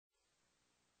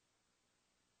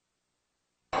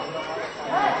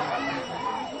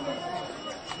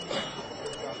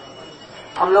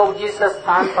हम लोग जिस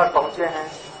स्थान पर पहुंचे हैं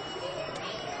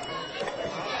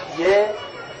ये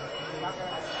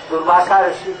दुर्वासा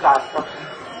ऋषि का आश्रम।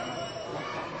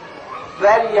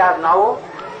 Where we are now,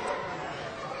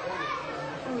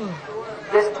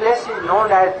 this place is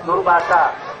known as Durvasa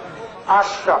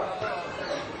Ashram.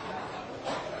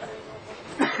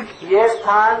 ये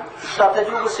स्थान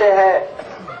सतयुग से है,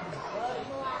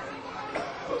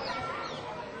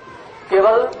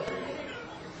 केवल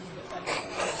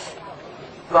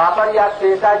द्वापर या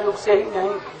त्रेता युग से ही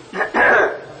नहीं।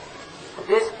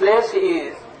 This place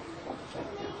is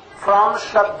from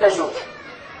सत्ययुग,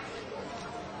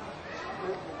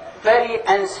 very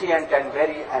ancient and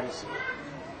very ancient.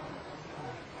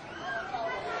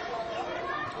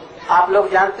 आप लोग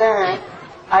जानते हैं,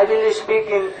 I will speak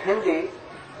in Hindi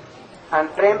and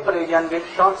प्रेम परिजन will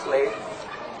translate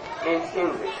in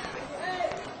English,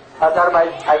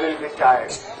 otherwise I will be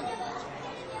tired.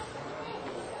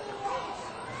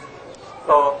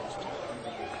 तो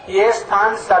ये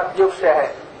स्थान सतयुग से है।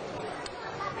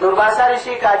 दुर्वासा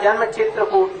ऋषि का जन्म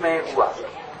चित्रकूट में हुआ।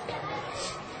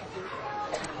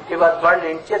 He was born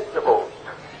in Chitrakoot.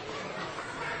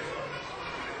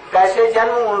 कैसे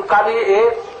जन्म, उनका भी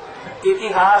एक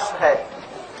इतिहास है।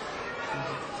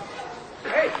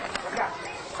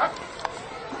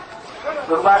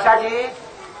 दुर्वासा जी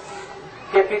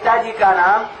के पिताजी का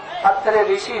नाम अत्रे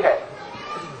ऋषि है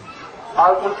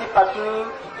और उनकी पत्नी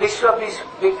विश्व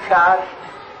विख्यात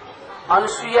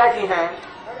अनुसुईया जी हैं,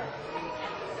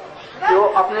 जो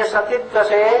अपने सतीत्व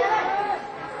से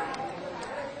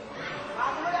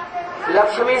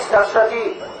लक्ष्मी सरस्वती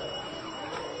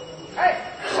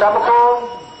सबको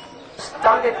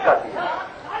स्तंभित कर दिया।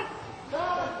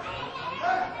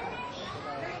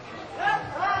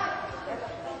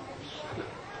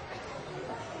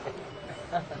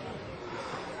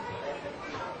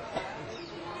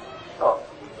 तो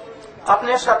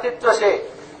अपने सतीत्व से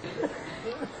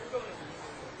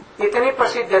इतनी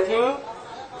प्रसिद्ध थी,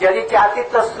 यदि चाहती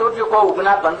तो सूर्य को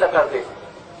उगना बंद कर देती।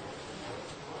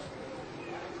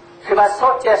 She was so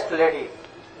chaste lady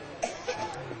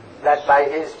that by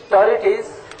his authorities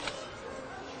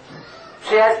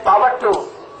she has power to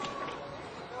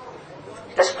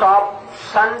stop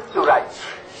sun to rise.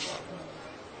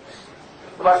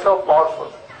 She was so powerful.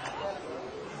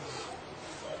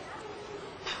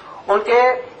 उनके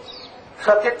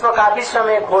सतीत्व का विश्व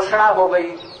में घोषणा हो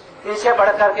गई। इनसे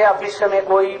बढ़कर के अब विश्व में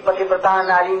कोई पतिव्रता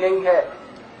नारी नहीं है।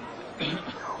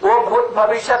 वो भूत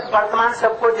भविष्य वर्तमान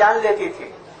सबको जान लेती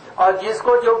थी और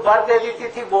जिसको जो वर दे देती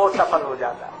थी वो सफल हो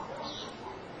जाता।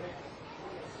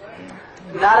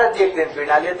 नारद जी एक दिन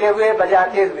वीणा लेते हुए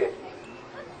बजाते हुए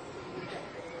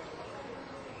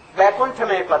वैकुंठ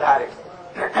में पधारे।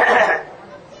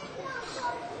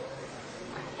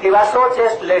 She was so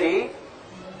chaste lady,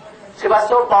 she was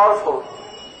so powerful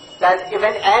that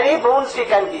even any boon she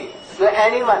can give to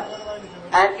anyone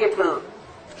and it will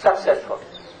successful.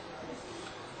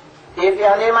 If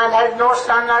anyone has no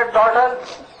son or daughter,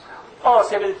 oh,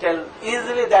 she will tell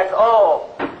easily that, oh,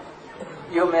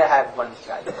 you may have one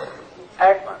child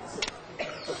at once.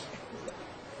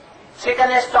 She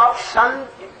can stop sun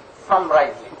from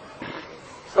rising.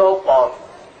 So powerful.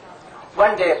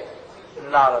 One day,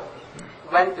 Narayana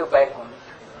went to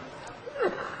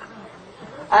Vaikuntha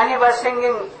and he was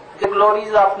singing the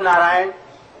glories of Narayana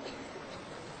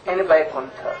in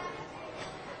Vaikuntha.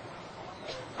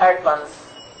 At once,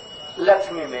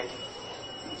 Lakshmi में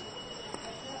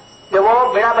जब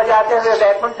वो वीणा बजाते हुए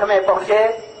वैकुंठ में पहुंचे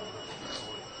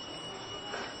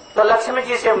तो लक्ष्मी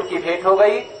जी से उनकी भेंट हो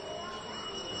गई।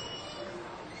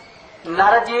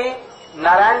 नारद जी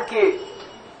नारायण की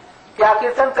क्या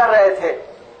कीर्तन कर रहे थे?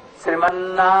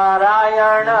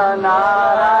 श्रीमन्नारायण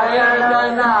नारायण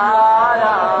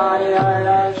नारायण,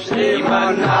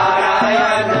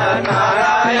 श्रीमन्नारायण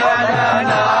नारायण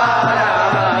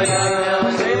नारायण,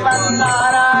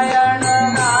 श्रीमन्नारायण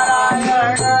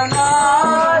नारायण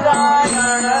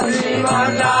नारायण,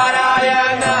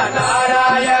 श्रीमन्नारायण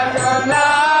नारायण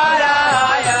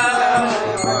नारायण,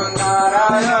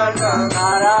 नारायण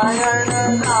नारायण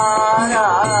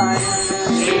नारायण,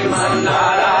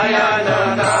 श्रीमन्नारायण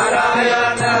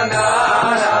नारायण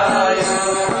नारायण।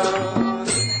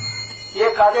 ये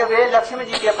कहते हुए लक्ष्मी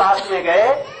जी के पास में गए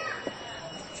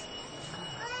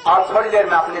और थोड़ी देर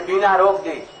में अपनी बीना रोक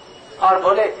दी और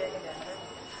बोले,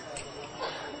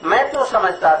 मैं तो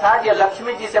समझता था कि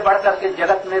लक्ष्मी जी से बढ़कर के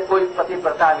जगत में कोई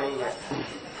पतिव्रता नहीं है,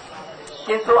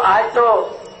 किंतु आज तो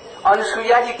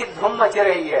अनुसुईया जी की धूम मच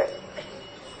रही है।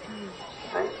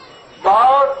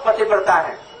 बहुत पतिव्रता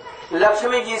है।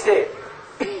 लक्ष्मी जी से,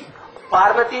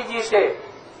 पार्वती जी से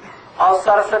और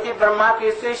सरस्वती ब्रह्मा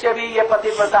की स्त्री से भी ये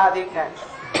पतिव्रता अधिक है।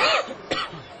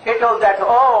 he told that,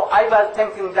 oh, I was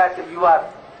thinking that you are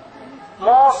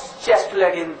most chaste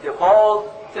lady in the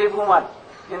whole Tribhuvan,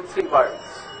 in 3 worlds.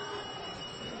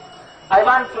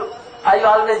 I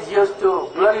always used to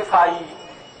glorify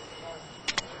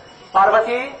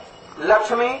Parvati,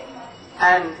 Lakshmi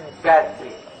and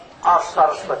Gayatri or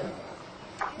Saraswati.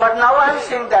 But now I am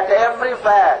seeing that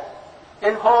everywhere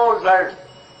in whole world,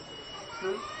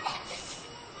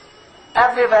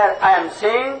 everywhere I am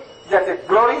seeing that the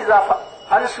glories of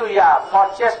Ansuya for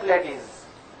chaste ladies,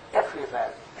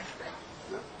 everywhere.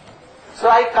 So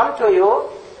I come to you.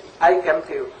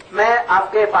 मैं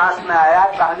आपके पास में आया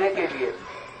कहने के लिए,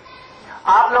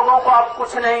 आप लोगों को अब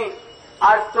कुछ नहीं,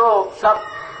 आज तो सब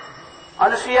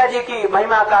अनुसुईया जी की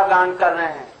महिमा का गान कर रहे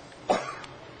हैं।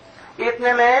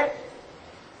 इतने में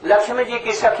लक्ष्मी जी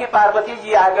की सखी पार्वती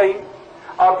जी आ गई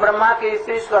और ब्रह्मा की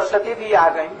स्त्री सरस्वती भी आ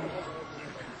गई।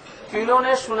 तीनों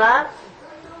ने सुना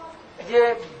ये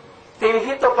 3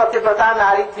 ही तो पतिव्रता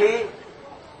नारी थी,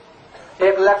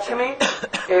 एक लक्ष्मी,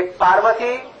 एक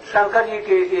पार्वती शंकर जी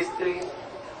की स्त्री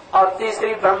और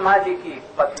तीसरी ब्रह्मा जी की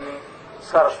पत्नी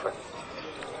सरस्वती।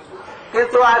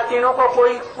 किंतु आज तीनों को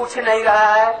कोई पूछ नहीं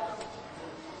रहा है,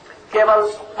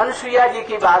 केवल अनुसुईया जी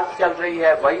की बात चल रही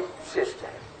है, वही श्रेष्ठ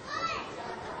है।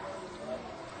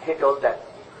 He told that.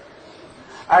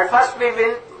 At first we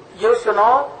used to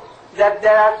know that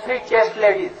there are 3 chaste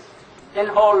ladies in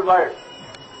whole world,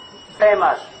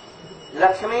 famous: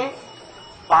 Lakshmi,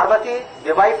 Parvati,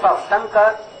 the wife of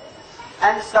Shankar,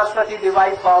 and Saraswati, the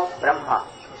wife of Brahma.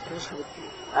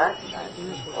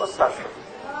 Oh, Saraswati.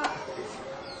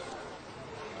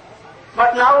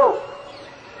 But now,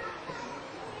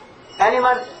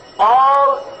 anyone,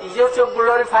 all used to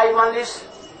glorify only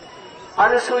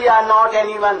Anasuya, not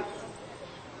anyone.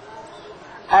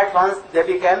 At once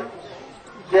they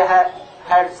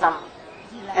had some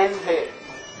envy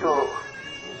too,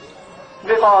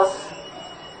 because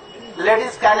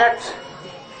ladies cannot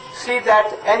see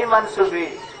that anyone should be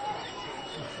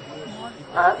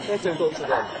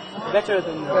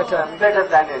better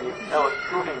than any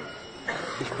to him,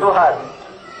 to her.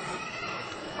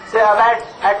 So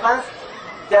at once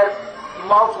their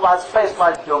face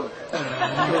was doomed.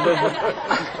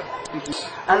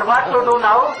 And what to do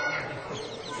now?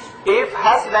 If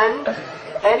husband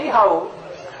anyhow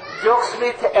jokes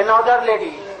with another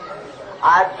lady,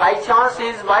 and by chance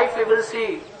his wife will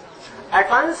see, at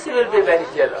once she will be very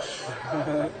jealous.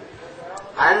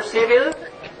 And she will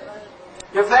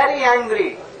be very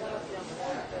angry.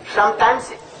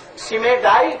 Sometimes she may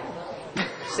die,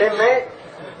 she may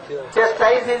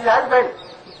chastise his husband.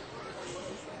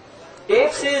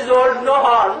 If she is old, no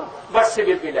harm, but she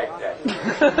will be like that.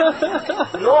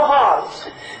 No harm.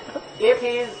 If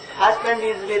his husband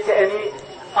is with any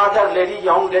other lady,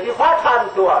 young lady, what harm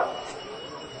to her?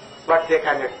 But they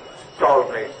cannot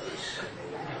tolerate this.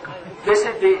 This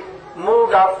is the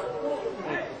mood of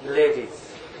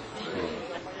ladies.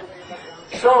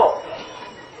 So,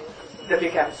 they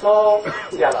became so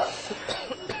jealous.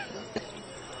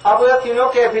 अब ये तीनों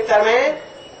के भीतर में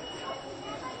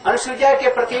अनुसुईया के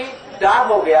प्रति डाह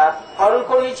हो गया और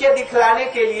उनको नीचे दिखलाने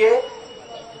के लिए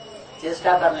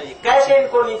चेष्टा करने लगी, कैसे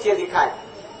इनको नीचे दिखाएं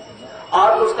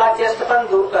और उसका चेष्टपन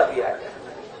दूर कर दिया जाए।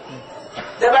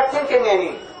 They were thinking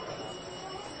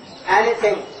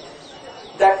anything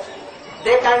that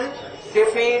they can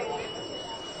defeat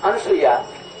Anasuya,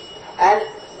 and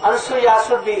Anasuya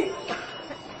should be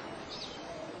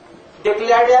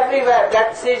declared everywhere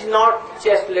that she is not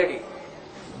chaste lady.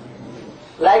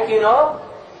 Like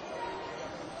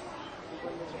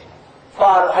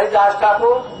for Haridas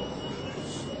Thakur,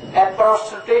 a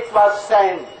prostitute was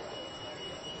sent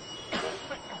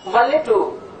only to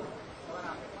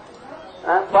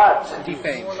what?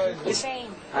 Defame.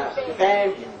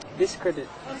 Defame. Discredit.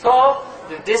 So,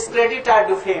 the discredit or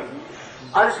defame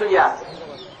Anasuya,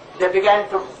 they began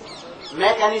to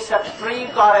make any such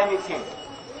trick or anything.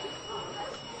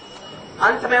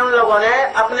 अंत में उन लोगों ने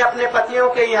अपने अपने पतियों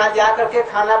के यहाँ जाकर के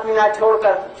खाना पीना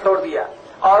छोड़ दिया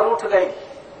और उठ गई।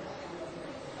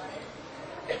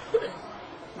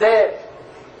 They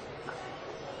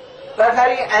were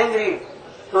very angry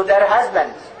to their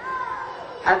husbands,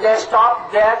 and they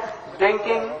stopped their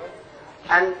drinking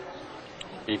and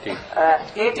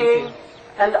eating,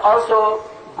 and also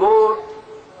good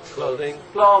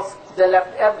clothes. They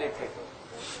left everything,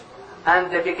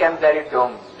 and they became very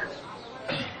doomed.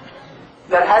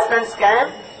 Their husbands came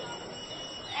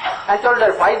and told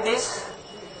her, why this?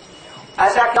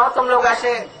 ऐसा क्यों तुम लोग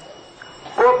ऐसे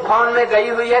कोप भवन में गई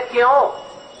हुई है, क्यों?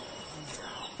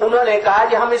 उन्होंने कहा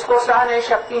कि हम इसको सह नहीं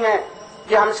सकती हैं,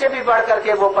 कि हमसे भी बढ़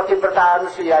करके वो पतिव्रता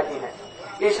अनुसुईया जी हैं,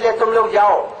 इसलिए तुम लोग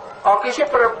जाओ और किसी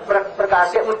प्रकार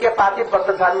से उनके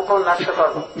पातिव्रत्य धर्म को नष्ट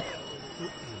कर दो।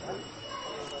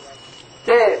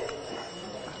 They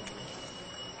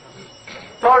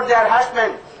told their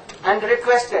husband and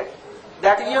requested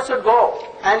that you should go,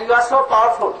 and you are so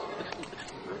powerful.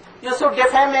 You should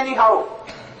defame anyhow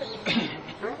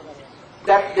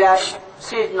that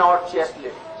she is not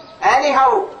chastely.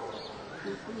 Anyhow,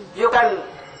 you can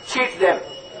cheat them,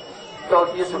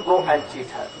 so you should go and cheat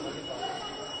her.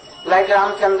 Like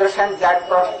Ramchandra sent that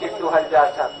prostitute to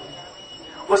Haridwar.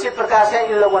 उसी प्रकार से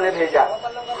इन लोगों ने भेजा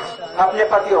अपने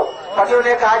पतियों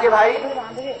ने कहा कि भाई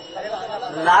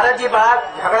नारद जी बड़ा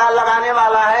झगड़ा लगाने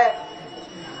वाला है,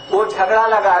 वो झगड़ा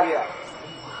लगा गया,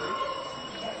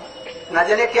 न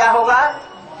जाने क्या होगा।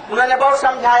 उन्होंने बहुत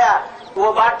समझाया,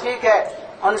 वो बात ठीक है,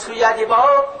 अनुसुईया जी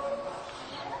बहुत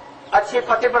अच्छी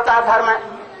पतिव्रता धर्म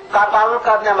का पालन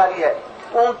करने वाली है,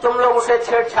 तुम लोग उसे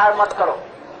छेड़छाड़ मत करो।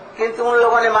 किंतु उन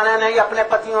लोगों ने माना नहीं, अपने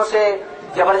पतियों से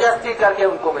जबरदस्ती करके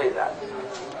उनको भेजा।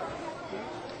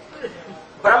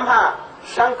 Brahma,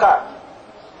 Shankar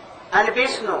and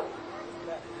Vishnu,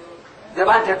 they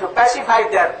wanted to pacify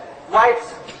their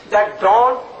wives that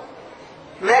don't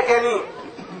make any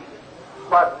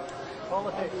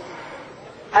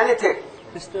anything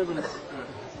disturbance,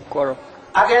 quarrel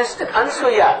against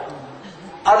Ansuya,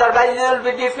 otherwise they will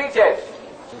be defeated.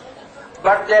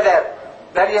 But they were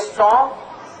very strong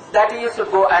that you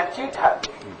should go and cheat her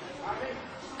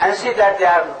and see that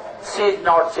she is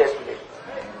not chastely.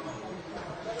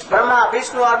 Brahma,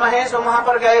 Vishnu और महेश वहां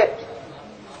पर गए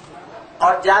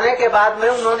और जाने के बाद में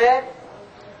उन्होंने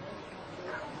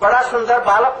बड़ा सुंदर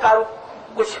बालक का रूप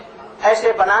कुछ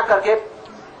ऐसे बना करके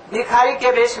भिखारी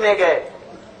के वेश में गए।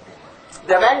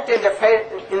 They went in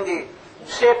the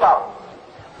shape of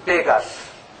beggars.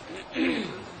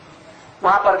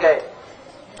 वहां पर गए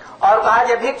और कहा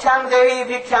जे भिक्षांग देही,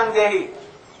 भिक्षांग देही,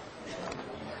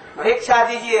 भिक्षा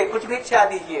दीजिए, कुछ भिक्षा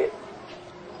दीजिए।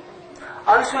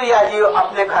 अनुसुईया जी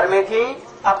अपने घर में थी,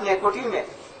 अपने कुटी में,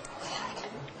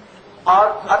 और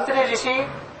अत्रि ऋषि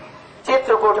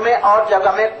चित्रकूट में और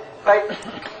जगह में कई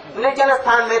निर्जन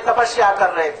स्थान में तपस्या कर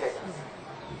रहे थे।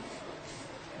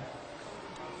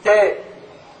 They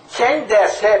changed their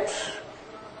shapes,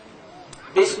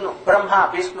 Vishnu, Brahma,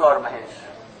 Vishnu और Mahesh,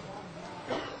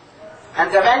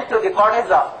 and they went to the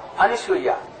cottage of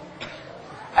Anusuya.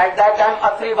 At that time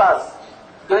Atri was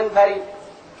doing very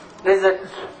rigid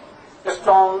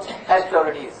strong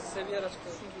austerities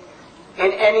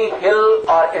in any hill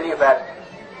or anywhere.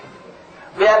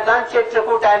 We have done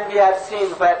Chitrakoot and we have seen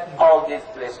where all these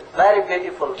places, very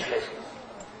beautiful places.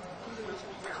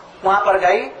 वहां पर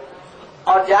गई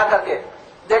और जा करके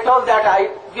they told that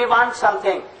we want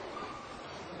something.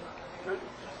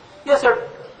 You should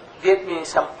give me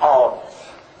some alms.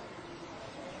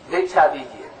 भिक्षा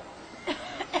दीजिए।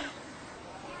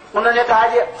 उन्होंने कहा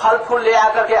ये फल फूल ले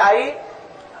आकर के आई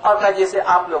और कहा जैसे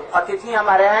आप लोग अतिथि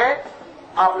हमारे हैं,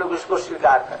 आप लोग इसको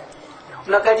स्वीकार करें।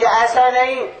 उन्होंने कहा जी ऐसा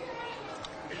नहीं,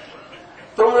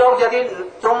 तुम लोग यदि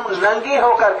तुम नंगी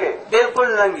हो करके,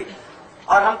 बिल्कुल नंगी,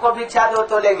 और हमको भिक्षा दो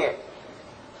तो लेंगे।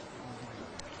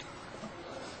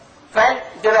 When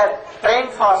they were praying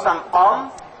for some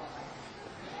alms,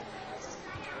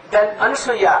 then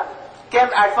Anusuya came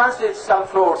at once with some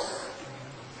fruits.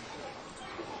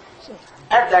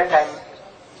 At that time,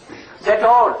 they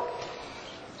told,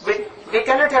 we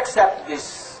cannot accept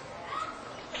this.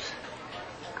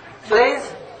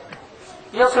 Please,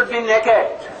 you should be naked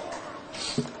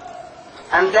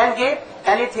and then give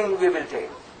anything we will take.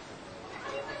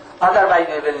 Otherwise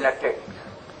we will not take.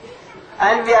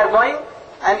 And we are going,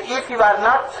 and if you are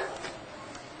not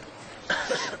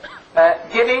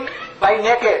giving by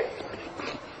naked,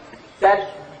 then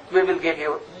we will give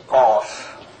you cause.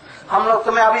 हम लोग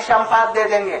तुम्हें अभिसंपात दे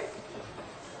देंगे।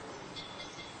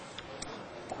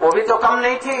 वो भी तो कम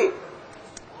नहीं थी।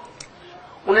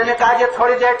 उन्होंने कहा कि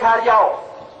थोड़ी देर ठहर जाओ,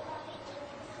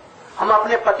 हम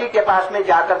अपने पति के पास में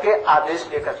जाकर के आदेश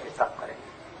लेकर के तब करेंगे।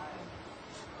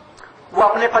 वो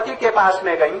अपने पति के पास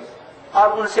में गई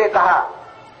और उनसे कहा,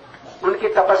 उनकी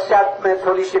तपस्या में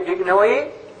थोड़ी सी विघ्न हुई,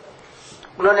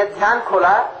 उन्होंने ध्यान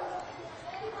खोला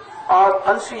और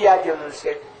अनुसुईया जी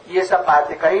उनसे ये सब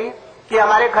बातें कही कि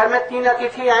हमारे घर में 3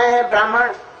 अतिथि आए हैं,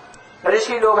 ब्राह्मण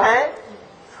ऋषि लोग हैं,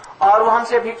 और वो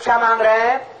हमसे भिक्षा मांग रहे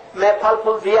हैं। मैं फल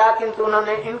फूल दिया किंतु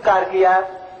उन्होंने इनकार किया।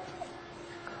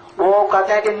 वो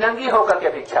कहते हैं कि नंगी होकर के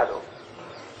भिक्षा दो,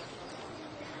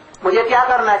 मुझे क्या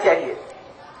करना चाहिए?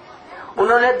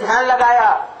 उन्होंने ध्यान लगाया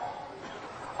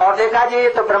और देखा जी ये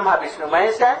तो ब्रह्मा विष्णु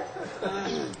महेश है।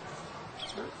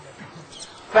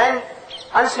 When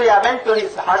Ansuya went to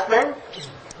his husband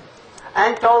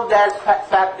and told that fact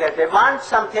that they want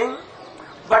something,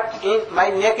 but in my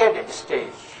naked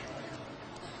stage.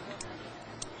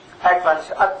 At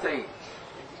once, Atri,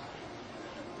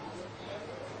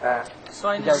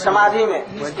 Samadhi mein,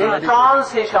 in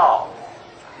trance he saw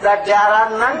that there are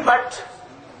none but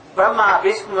Brahma,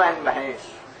 Vishnu and Mahesh.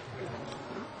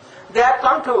 They have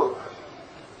come to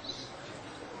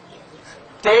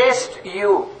taste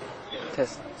you.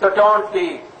 Test. So don't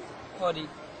be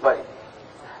worried.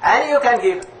 And you can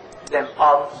give them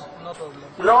alms.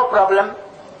 No problem.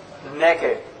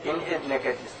 Naked, in his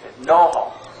naked state. No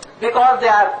harm. Because they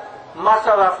are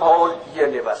master of whole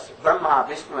universe. Brahma,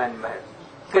 Vishnu and Mahesh.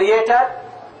 Creator,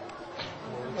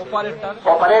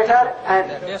 operator and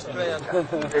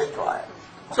destroyer.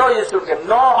 So you should give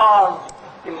no harm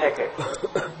in naked.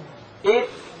 If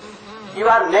you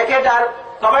are naked or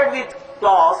covered with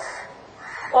cloth,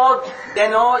 oh, they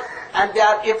know and they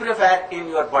are everywhere in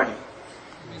your body.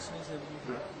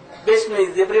 Vishnu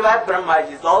is everywhere, Brahma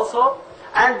is also,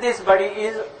 and this body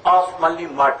is of only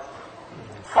mud.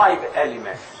 5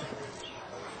 elements.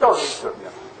 So you should be.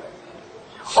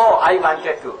 Oh, I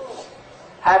wanted to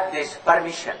have this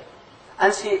permission.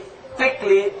 And she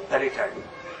quickly returned.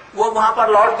 वो वहां पर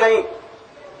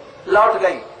लौट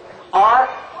गई और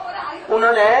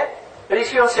उन्होंने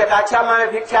ऋषियों से कहा, अच्छा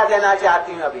मैं भिक्षा देना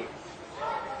चाहती हूँ अभी.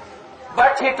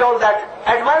 But he told that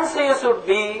at once you should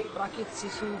be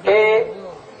a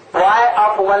boy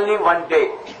of only 1 day.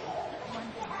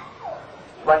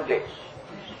 1 day.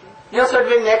 You should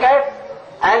be naked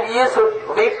and you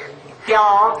should be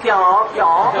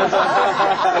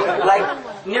like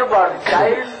newborn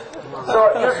child. So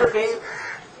you should be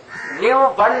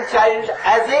newborn child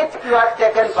as if you are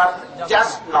taken birth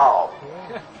just now.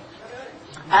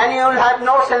 And you will have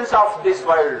no sense of this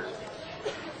world.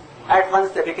 At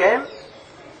once they became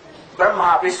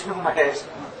Brahma, Vishnu, Mahesh,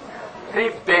 3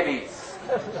 babies.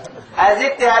 As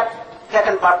if they had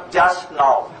taken birth just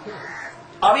now.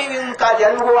 अभी भी उनका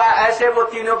जन्म हुआ, ऐसे वो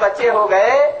तीनों बच्चे हो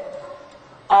गए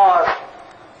और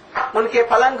उनके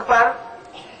पलंग पर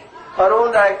और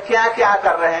उन क्या क्या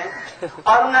कर रहे हैं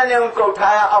और उन्होंने उनको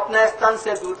उठाया, अपने स्तन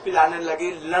से दूध पिलाने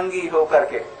लगी नंगी होकर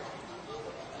के.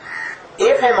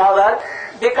 If a mother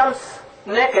becomes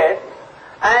naked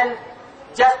and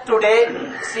just today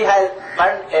she has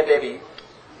born a baby,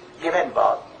 given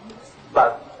birth,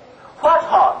 what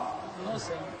harm? No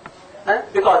sense.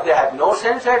 Because they have no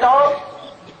sense at all.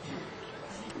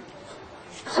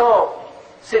 So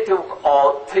she took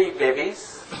all 3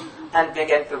 babies and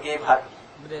began to give her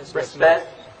breast.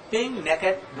 Being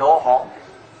naked, no harm.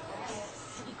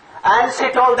 And she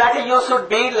told that you should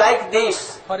be like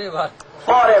this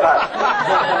Forever.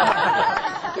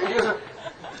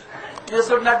 You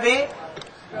should not be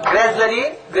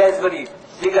gradually,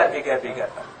 bigger.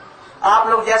 आप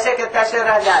लोग जैसे के तैसे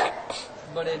रह जाए,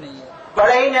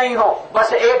 बड़े ही नहीं हो,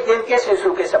 बस एक दिन के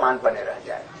शिशु के समान बने रह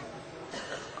जाए.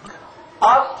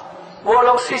 अब वो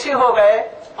लोग शिशु हो गए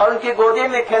और उनकी गोदी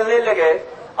में खेलने लगे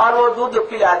और वो दूध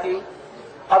पिलाती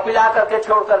और पिला करके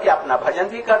छोड़ करके अपना भजन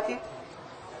भी करती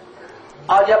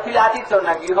और जब पिलाती तो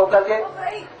नंगी होकर के,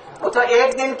 वो तो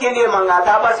एक दिन के लिए मंगा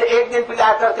था, बस एक दिन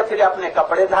पिला करके फिर अपने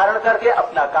कपड़े धारण करके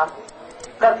अपना काम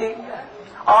करती.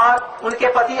 और उनके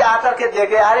पति आकर के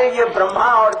देखे, अरे ये ब्रह्मा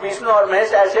और विष्णु और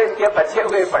महेश ऐसे इनके बच्चे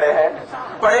हुए पड़े हैं,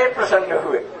 बड़े प्रसन्न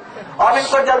हुए और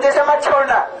इनको जल्दी से मत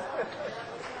छोड़ना.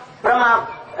 Brahma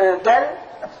then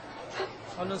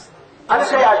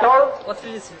Anusaya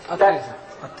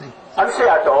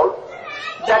told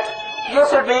that you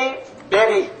should be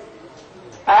baby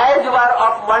as you are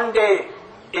of 1 day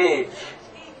age.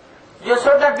 You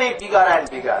should not be bigger and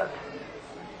bigger.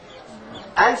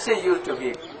 And she used to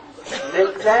be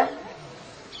milk them.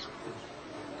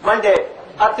 One day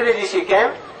Atri Rishi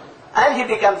came and he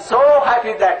became so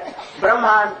happy that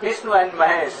Brahma, Vishnu and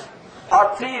Mahesh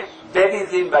are 3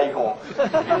 babies in my home.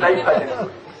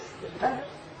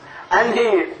 And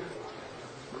he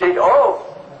did, oh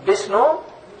Vishnu,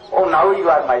 oh now you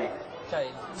are my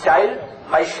child,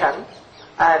 my son,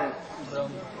 and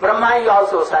Brahma is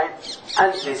also son,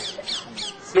 and this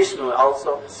Vishnu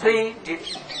also. 3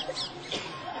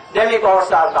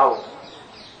 demigods are now.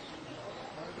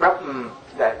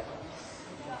 That.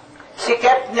 She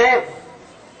kept name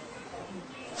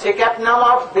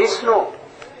of Vishnu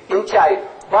in child.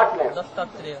 What name?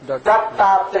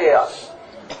 Dattatreya.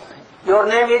 Your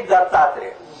name is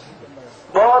Dattatreya.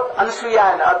 Both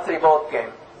Ansuya and Atri both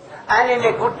came. And in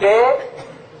a good day,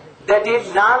 they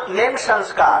did name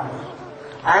sanskar.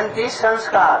 And this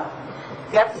sanskar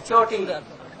kept choting.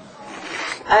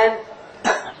 And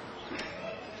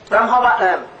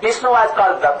Vishnu was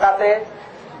called Dattatreya.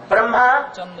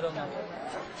 Brahma,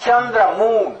 Chandra,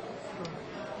 moon.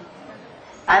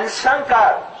 And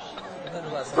Shankar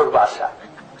Durvasa.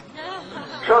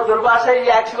 So Durvasa is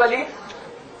actually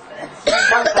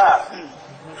Shankar.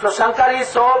 So Shankar is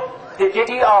so the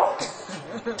deity of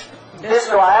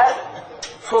destroyer.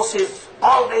 So she's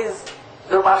always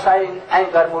Durvasa in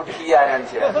anger mood here and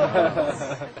there.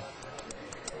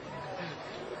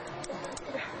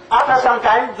 After some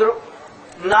time,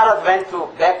 Narad went to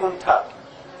Vaikuntha.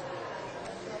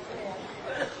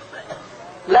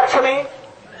 Lakshmi,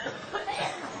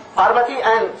 Parvati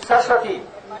and Saraswati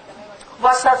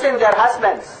were searching their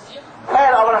husbands.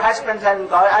 Where our husbands and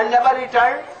gone and never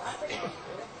returned?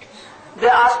 They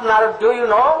asked Narad, do you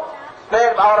know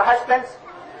where our husbands?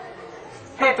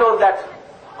 He told that,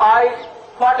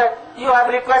 you have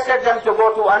requested them to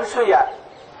go to Ansuya,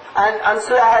 and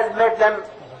Ansuya has made them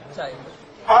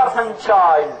orphan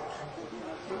child.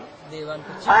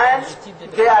 And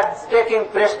they are taking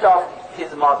breast of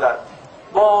his mother.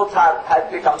 Both have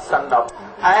become son of.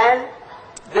 And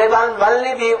they will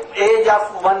only be age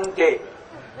of 1 day.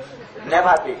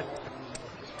 Never be.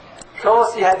 So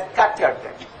she has captured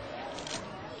them.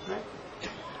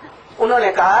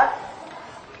 उन्होंने कहा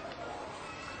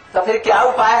तो फिर क्या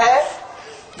उपाय है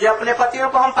जो अपने पतियों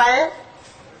को हम पाए?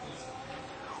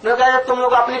 उन्होंने कहा तुम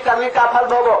लोग अपनी कर्मी का फल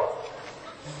भोगो.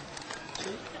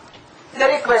 They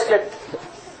requested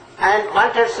and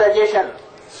wanted suggestion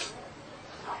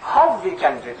how we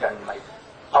can return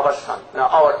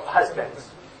our husbands.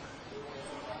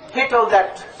 He told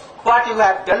that what you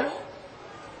have done,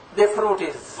 the fruit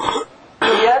is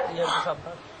here.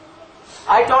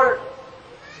 I told,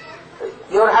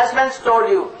 your husbands told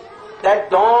you that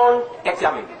don't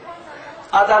examine.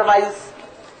 Otherwise,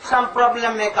 some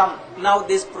problem may come. Now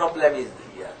this problem is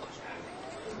here.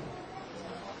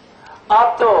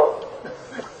 अब तो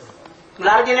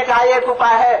नारद जी ने कहा एक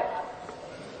उपाय है,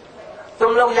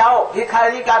 तुम लोग जाओ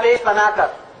भिखारी का वेश बनाकर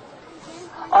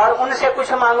और उनसे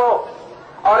कुछ मांगो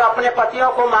और अपने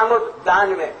पतियों को मांगो दान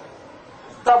में,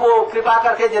 तब वो कृपा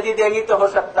करके यदि देंगी तो हो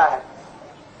सकता है.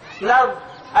 Now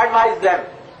advise them,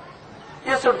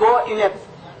 you should go in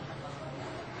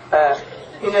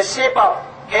a shape of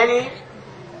any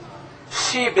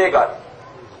she beggar,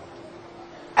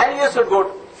 and you should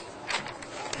go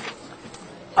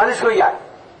Ansuya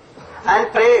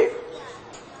and pray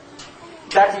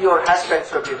that your husband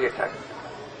should be returned.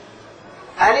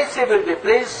 And if she will be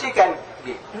pleased, she can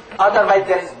give. Otherwise,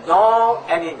 there is no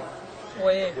any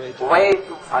way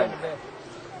to find it.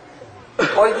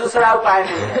 कोई दूसरा उपाय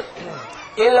नहीं है.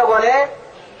 इन लोगों ने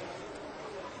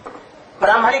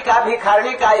ब्राह्मणी का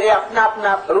भिखारिणी का ये अपना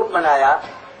अपना रूप बनाया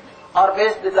और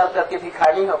वेश बदल करके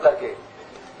भिखारिणी होकर के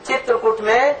चित्रकूट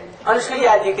में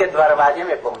अनुसुईया जी के दरवाजे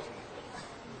में पहुंची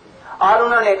और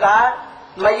उन्होंने कहा,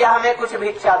 मैया हमें कुछ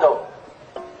भिक्षा दो.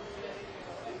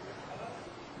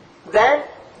 Then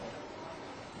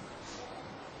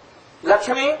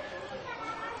Lakshmi,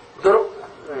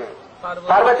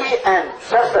 Parvati and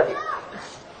Saraswati,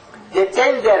 they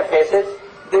changed their faces,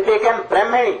 they became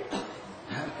Brahmani,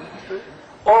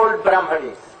 old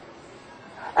Brahmanis,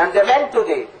 and they went to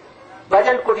the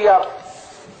Bhajan Kuti of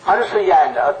Anasuya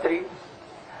and Atri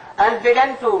and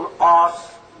began to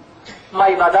ask,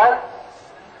 my mother,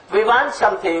 we want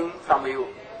something from you.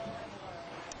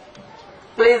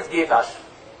 Please give us.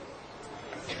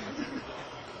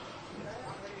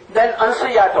 Then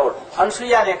Ansuya told,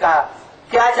 Ansuya ने कहा,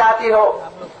 क्या चाहती हो?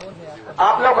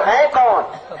 आप लोग हैं कौन?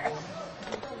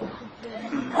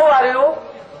 Who are you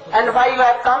and why you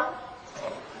have come?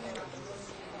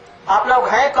 आप लोग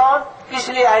हैं कौन? किस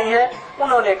लिए आई हैं?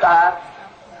 उन्होंने कहा,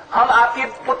 हम आपकी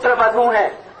पुत्र वधू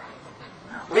हैं.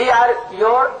 We are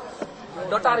your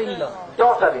daughter-in-law.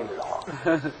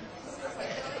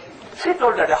 She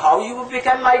told that, how you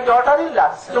became my daughter-in-law?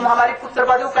 तुम हमारी पुत्र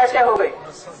वधू कैसे हो गई?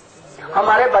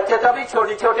 हमारे बच्चे तो अभी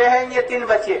छोटे छोटे हैं, ये 3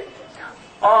 बच्चे.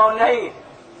 और नहीं,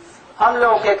 हम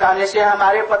लोगों के कहने से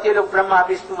हमारे पति लोग ब्रह्मा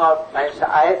विष्णु और महेश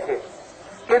आए थे,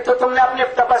 किंतु तुमने अपने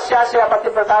तपस्या से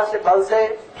पतिव्रता से बल से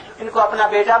इनको अपना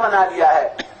बेटा बना दिया है.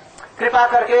 कृपा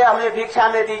करके हमें भिक्षा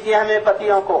में दीजिए, हमें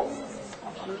पतियों को.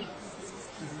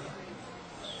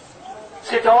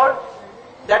 She told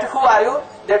that who are you?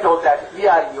 They told that we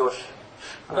are yours.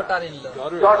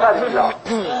 Daughter-in-law.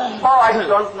 Oh, I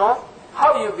don't know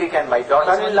how you became my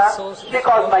daughter-in-law,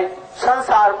 because my sons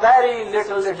are very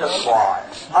little boy,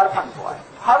 orphan boy.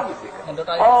 How you became?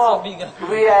 Oh,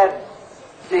 we are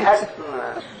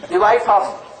the wife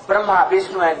of Brahma,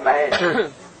 Vishnu and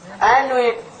Mahesh. And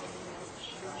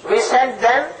we sent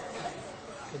them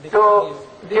to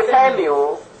defame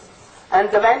you, and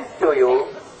they went to you,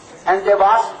 and they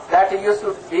asked that you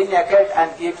should be naked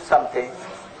and give something.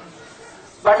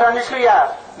 But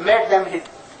Anasuya made them his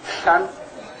son.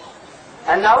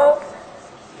 And now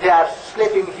they are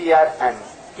sleeping here and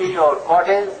in your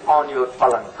cottage on your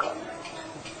palanca.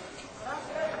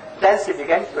 Then she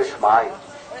began to smile.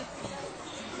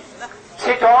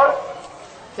 She told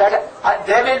that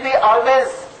they will be always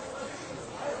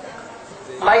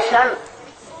my son,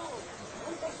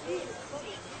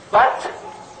 but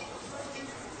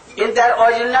in their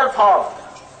original form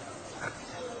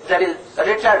they will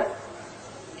return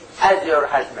as your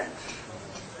husbands.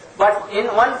 But in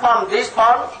one form, this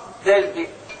form, they will be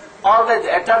always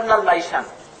eternal my son.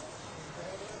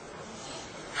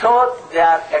 So they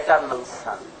are eternal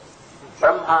son.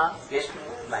 Brahma, Vishnu,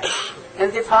 Mahesh.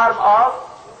 In the form of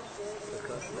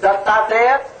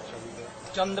Dattatreya,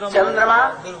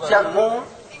 Chandrama, Moon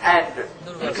and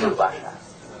Durvasa.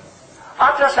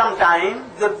 After some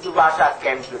time, Durvasa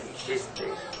came to this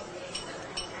place.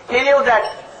 He knew that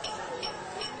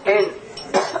in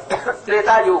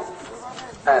Treta Yuga,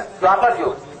 Dwapar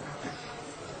Yuga,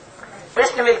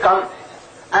 Krishna will come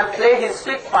and play his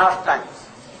sweet pastimes.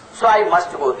 So I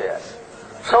must go there.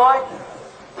 So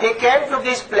he came to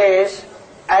this place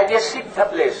as a Siddha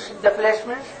place. Siddha place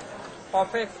means?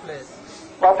 Perfect place.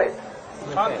 Perfect.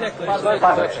 Perfect.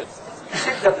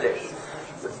 Siddha place.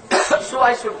 So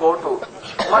I should go to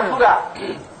Mathura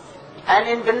and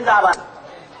in Vrindavan.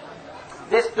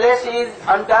 This place is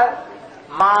under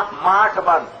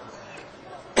Mathura,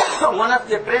 one of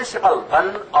the principal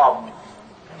one of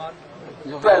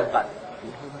 12 one.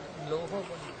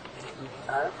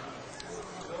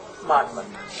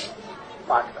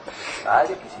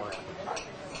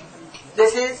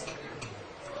 This is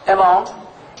among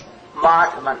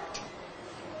Mathman.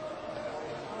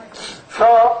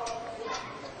 So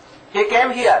he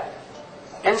came here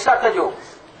in Satyajug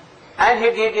and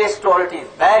he did a story, it is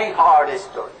very hard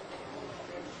story.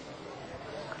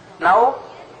 Now,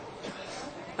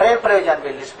 Prem Prayojan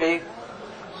will speak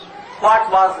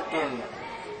what was in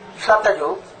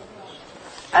Satyajug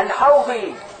and how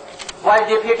he was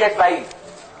defeated by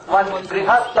one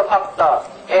Grihastha Bhakta,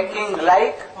 a king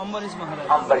like Ambarish Maharaj.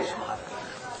 Ambarish Maharaj.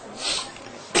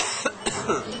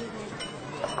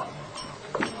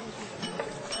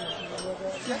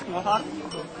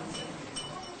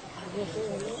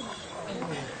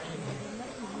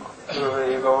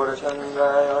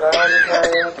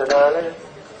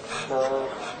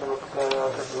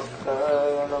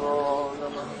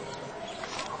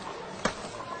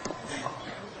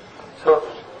 So,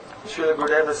 Srila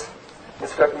Gurudev has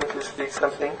instructed me to speak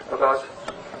something about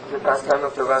the pastime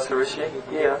of the Vasa Rishi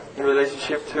here in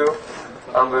relationship to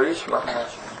Ambarish Maharaj.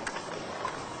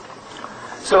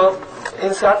 So,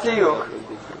 in Satyayug,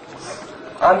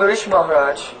 Ambarish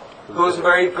Maharaj, who was a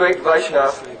very great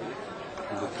Vaishnava,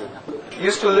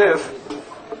 used to live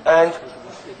and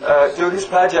do his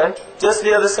bhajan just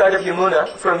the other side of Yamuna.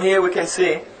 From here we can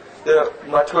see the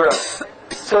Mathura.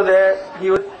 So there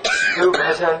he would do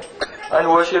bhajan and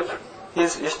worship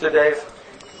his Ishtadev,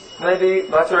 maybe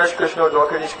Mathura's Krishna or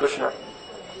Dwakadish Krishna.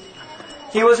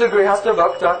 He was a Grihastha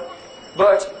Bhakta,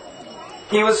 but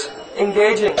he was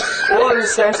engaging all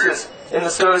his senses in the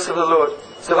service of the Lord.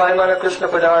 Savaimana Krishna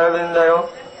Padaravindayo,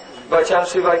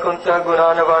 Vachamsi Vaikunta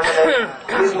Gunana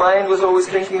Varnane. His mind was always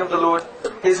thinking of the Lord.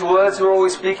 His words were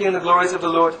always speaking the glories of the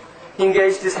Lord. He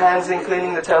engaged his hands in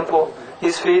cleaning the temple,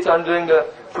 his feet on doing the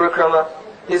parikrama,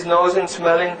 his nose in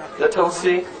smelling the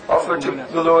tulsi offered to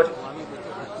the Lord,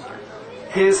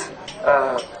 his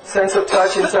sense of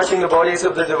touch in touching the bodies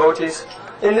of the devotees.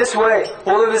 In this way,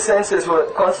 all of his senses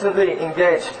were constantly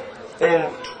engaged in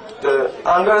the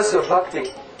angas of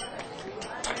bhakti.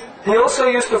 He also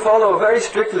used to follow very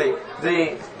strictly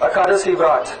the Akadasi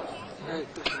Vrat.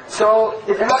 So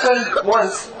it happened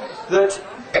once that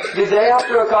the day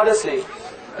after Akadasi,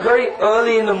 very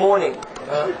early in the morning,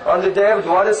 on the day of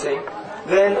Dwadasi,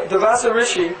 then Devasa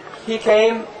Rishi, he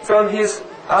came from his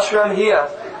ashram here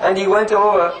and he went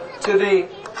over to the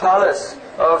palace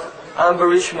of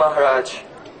Ambarish Maharaj.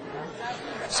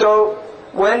 So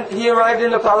when he arrived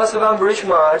in the palace of Ambarish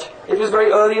Maharaj, it was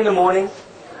very early in the morning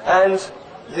and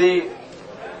the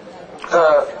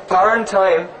Paran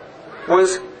time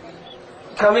was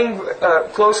coming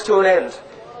close to an end.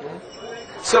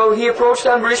 So he approached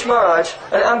Ambarish Maharaj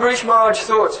and Ambarish Maharaj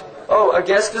thought, oh, a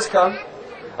guest has come.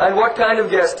 And what kind of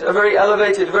guest? A very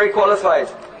elevated, very qualified,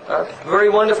 very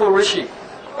wonderful Rishi.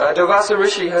 Devasa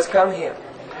Rishi has come here.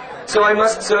 So I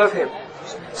must serve him.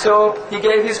 So he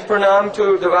gave his pranam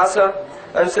to Devasa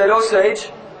and said, oh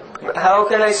sage, how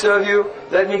can I serve you?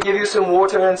 Let me give you some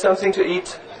water and something to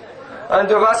eat. And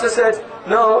Devasa said,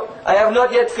 no, I have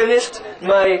not yet finished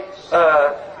my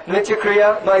Nitya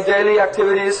Kriya, my daily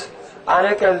activities,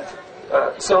 Anak and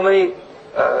so many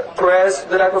prayers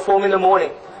that I perform in the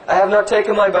morning. I have not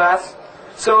taken my bath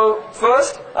So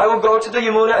first I will go to the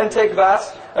Yamuna and take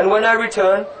bath, and when I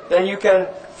return, then you can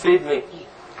feed me.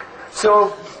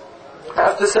 So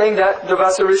after saying that, the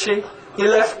Vasa Rishi, he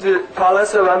left the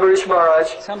palace of Ambarish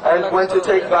Maharaj and went to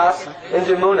take bath in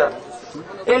Yamuna.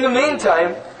 In the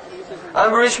meantime,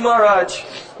 Ambarish Maharaj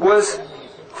was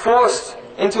forced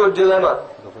into a dilemma.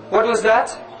 What was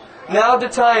that? Now the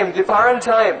time, the Paran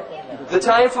time, the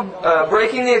time for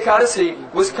breaking the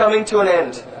Ekadasi was coming to an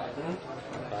end.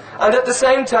 And at the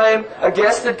same time, a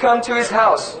guest had come to his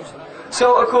house.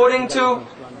 So according to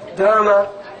Dharma,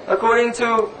 according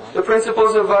to the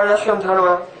principles of Varnashram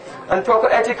Dharma and proper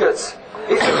etiquettes,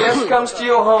 if a guest comes to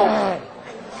your home,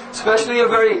 especially a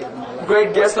very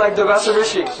great guest like the Vasa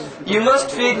Rishi, you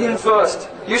must feed him first.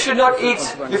 You should not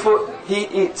eat before he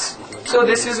eats. So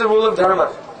this is the rule of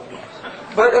Dharma.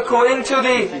 But according to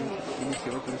the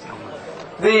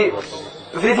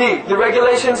Vidhi, the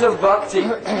regulations of Bhakti,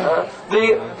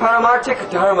 the Paramarthik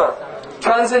Dharma,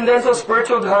 transcendental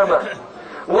spiritual Dharma,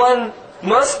 one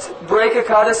must break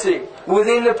Ekadasi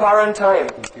within the Paran time.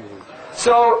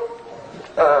 So,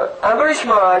 Ambarish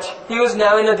Maharaj, he was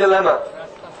now in a dilemma.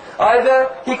 Either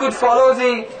he could follow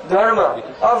the Dharma,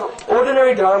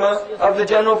 ordinary Dharma of the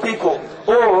general people,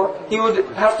 or he would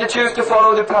have to choose to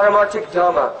follow the Paramarthik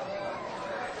Dharma.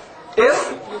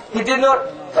 If he did not,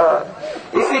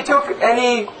 if he took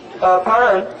any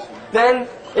Paran, then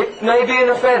it may be an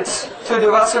offense to the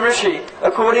Vasa Rishi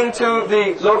according to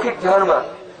the Lokik Dharma.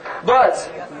 But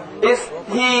if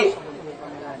he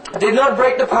did not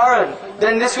break the Paran,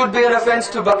 then this would be an offense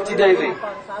to Bhakti Devi.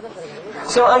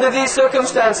 So under these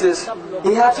circumstances,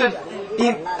 he had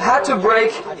to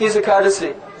break his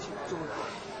Ekadasi.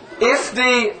 If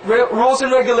the rules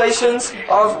and regulations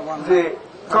of the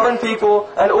common people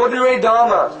and ordinary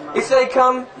Dharma, if they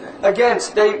come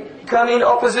in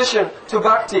opposition to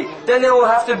Bhakti, then they will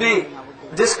have to be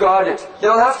discarded. They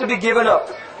will have to be given up.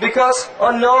 Because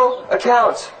on no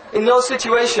account, in no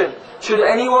situation, should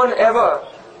anyone ever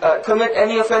commit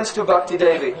any offense to Bhakti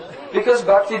Devi. Because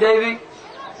Bhakti Devi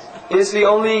is the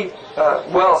only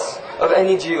wealth of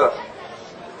any jiva.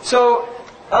 So,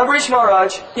 Ambarish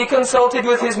Maharaj, he consulted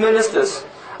with his ministers,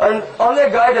 and on their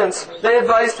guidance, they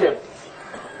advised him,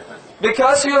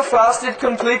 because you have fasted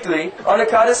completely on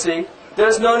Ekadasi, there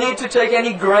is no need to take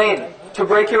any grain to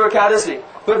break your Ekadasi,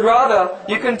 but rather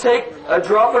you can take a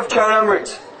drop of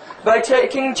Charanamrit. By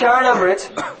taking Charanamrit,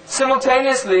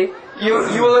 simultaneously you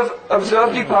will have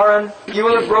observed the Paran, you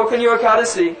will have broken your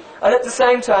Ekadasi, and at the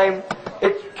same time,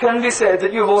 it can be said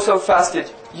that you have also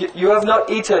fasted. You have not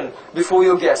eaten before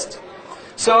your guest.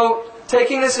 So,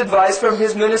 taking this advice from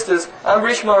his ministers,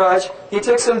 Ambarish Maharaj, he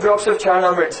took some drops of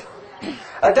Charanamrit.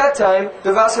 At that time,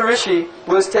 the Vasa Rishi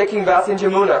was taking bath in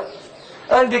Yamuna.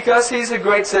 And because he's a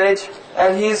great sage,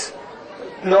 and he's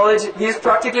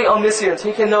practically omniscient,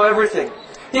 he can know everything.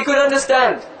 He could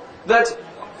understand that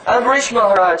Ambarish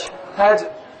Maharaj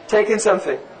had taken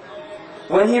something.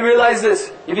 When he realized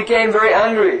this, he became very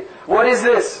angry. What is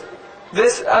this?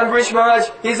 This Ambarish Maharaj,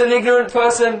 he's an ignorant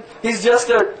person, he's just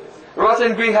a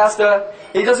rotten grihasta,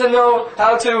 he doesn't know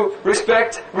how to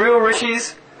respect real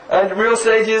rishis and real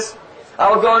sages.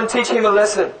 I'll go and teach him a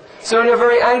lesson. So in a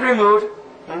very angry mood,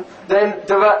 then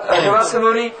Devasa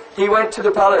Muni, he went to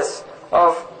the palace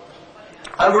of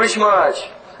Ambarish Maharaj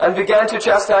and began to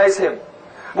chastise him.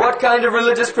 What kind of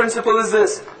religious principle is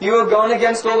this? You have gone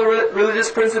against all the religious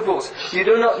principles. You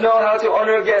do not know how to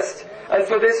honor a guest. And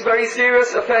for this very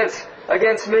serious offense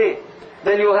against me,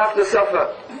 then you will have to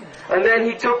suffer. And then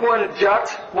he took one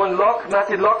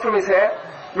matted lock from his hair,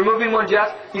 removing one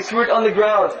jat, he threw it on the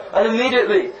ground, and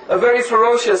immediately a very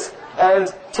ferocious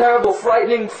and terrible,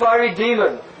 frightening, fiery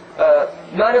demon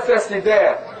manifested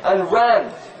there and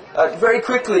ran very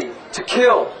quickly to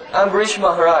kill Ambarish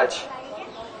Maharaj.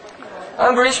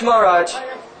 Ambarish Maharaj,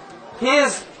 he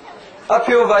is a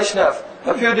pure Vaishnav,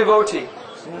 a pure devotee.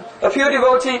 A pure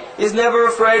devotee is never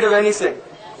afraid of anything,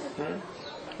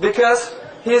 because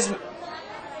his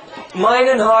mind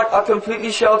and heart are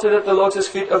completely sheltered at the lotus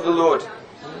feet of the Lord.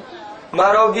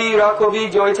 Marobi,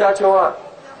 Rakobi, Joita Toa.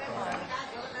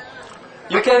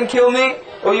 You can kill me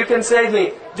or you can save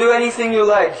me. Do anything you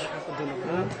like.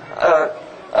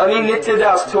 Ami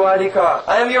Nityadas Toadika.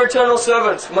 I am your eternal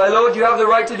servant. My Lord, you have the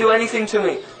right to do anything to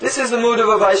me. This is the mood of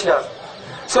a Vaishnava.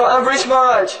 So Ambarish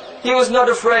Maharaj, he was not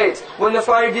afraid when the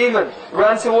fiery demon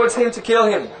ran towards him to kill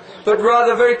him, but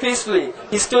rather very peacefully,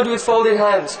 he stood with folded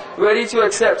hands, ready to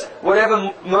accept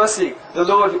whatever mercy the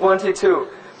Lord wanted to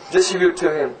distribute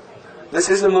to him. This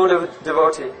is the mood of a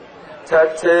devotee.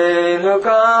 Tate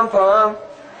nukampam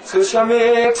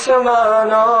sushamik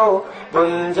shamano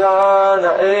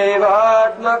bunjana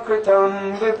evatma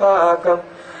kritam vipakam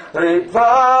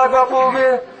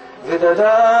Ridvagvapugir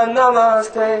Vidadan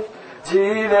Namaste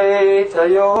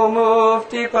Jiletayo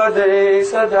Mufti Pade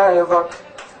Sadayavak.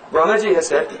 Brahmaji has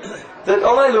said that,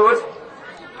 O my Lord,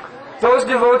 those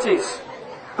devotees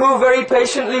who very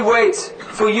patiently wait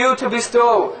for you to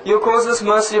bestow your causeless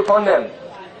mercy upon them,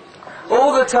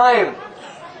 all the time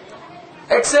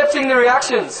accepting the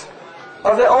reactions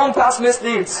of their own past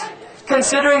misdeeds,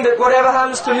 considering that whatever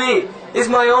happens to me is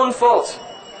my own fault,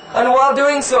 and while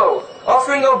doing so,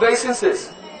 offering obeisances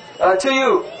to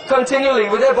you continually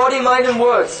with their body, mind and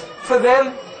words, for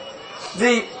them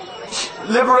the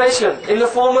liberation in the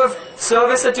form of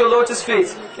service at your lotus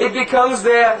feet, it becomes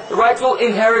their rightful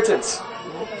inheritance.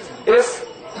 If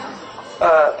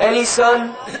any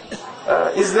son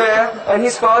is there and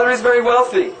his father is very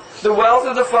wealthy, the wealth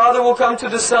of the father will come to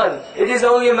the son. It is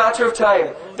only a matter of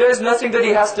time. There is nothing that he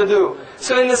has to do.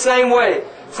 So in the same way,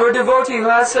 for a devotee who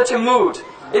has such a mood,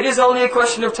 it is only a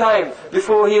question of time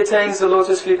before he attains the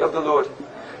lotus feet of the Lord.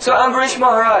 So Ambarish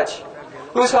Maharaj,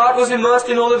 whose heart was immersed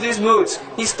in all of these moods,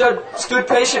 he stood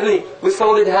patiently with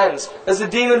folded hands as the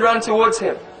demon ran towards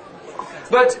him.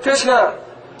 But Krishna,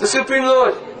 the Supreme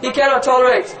Lord, he cannot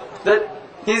tolerate that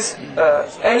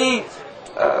any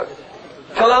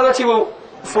calamity will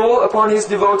fall upon his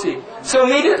devotee. So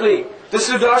immediately, the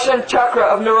Sudarshan Chakra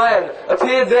of Narayana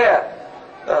appeared there,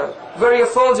 very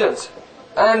effulgent,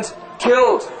 and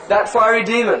killed that fiery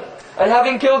demon. And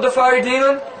having killed the fiery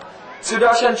demon,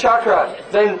 Sudarshan Chakra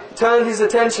then turned his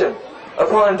attention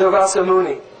upon Durvasa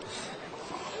Muni.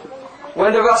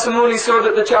 When Durvasa Muni saw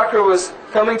that the chakra was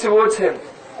coming towards him,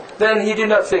 then he did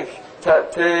not think,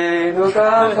 Tate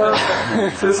Nukata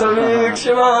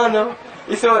Susamikshimano.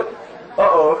 He thought,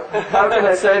 uh-oh, how can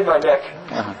I save my neck?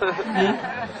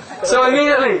 So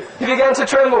immediately he began to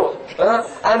tremble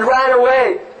and ran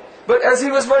away. But as he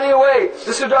was running away,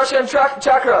 the Sudarshan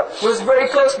Chakra was very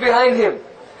close behind him,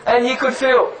 and he could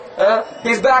feel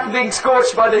his back being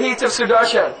scorched by the heat of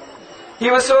Sudarshan.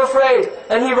 He was so afraid,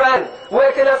 and he ran.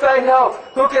 Where can I find help?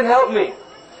 Who can help me?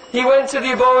 He went to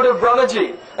the abode of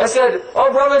Brahmaji and said, Oh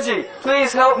Brahmaji,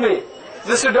 please help me.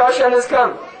 The Sudarshan has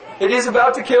come. It is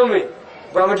about to kill me.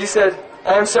 Brahmaji said,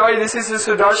 I am sorry, this is the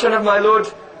Sudarshan of my Lord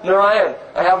Narayana.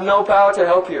 I have no power to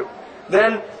help you.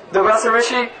 Then the Vasa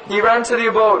Rishi, he ran to the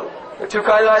abode, to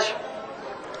Kailash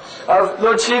of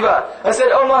Lord Shiva, and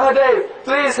said, Oh Mahadev,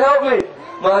 please help me.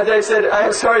 Mahadev said, I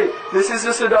am sorry, this is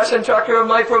the Sudarshan Chakra of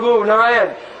my Prabhu,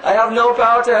 Narayan. I have no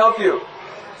power to help you.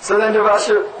 So then the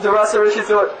Vasa Rishi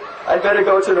thought, I'd better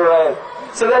go to Narayan.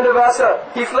 So then the Vasa,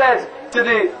 he fled to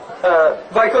the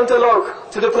Vaikuntha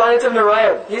Lok, to the planet of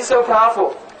Narayan. He's so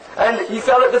powerful. And he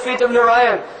fell at the feet of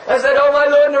Narayan and said, Oh my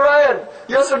Lord Narayan,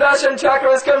 your Sudarshan Chakra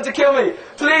has come to kill me.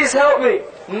 Please help me.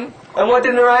 And what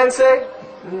did Narayan say?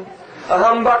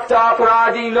 Aham bhakta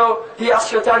paradino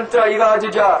hiyashyatantra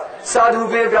ivajuja sadhu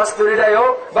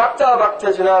vevrasturidayo bhakta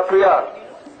bhakta jana priya.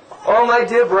 Oh my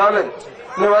dear Brahmin.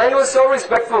 Narayan was so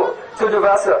respectful to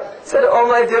Durvasa. Said, Oh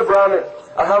my dear Brahmin,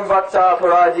 aham bhakta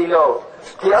paradino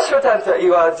hiyashyatantra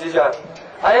ivajuja.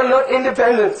 I am not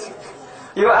independent.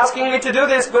 You are asking me to do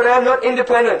this, but I am not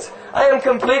independent. I am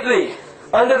completely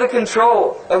under the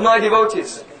control of my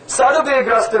devotees. Sadhu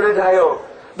vegrasta ridhayo.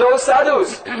 Those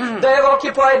sadhus, they have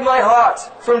occupied my heart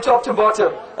from top to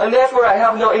bottom, and therefore I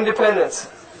have no independence.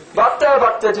 Bhakta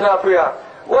bhakta janapriya.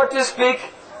 What to speak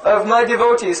of my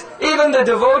devotees? Even the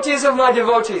devotees of my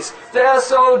devotees, they are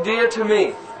so dear to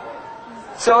me.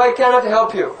 So I cannot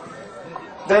help you.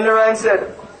 Then Narayan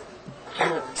said,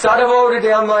 Sadhavo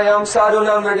hridayam mayam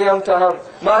sadhunam hridayam taham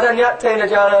madanyate na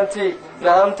jananti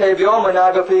naham te vyoma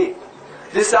nagapi.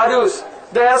 The sadhus,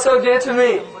 they are so dear to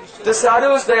me. The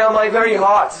sadhus, they are my very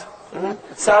heart.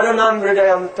 Sadhunam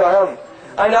hridayam taham.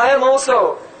 And I am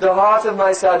also the heart of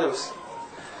my sadhus.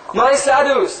 My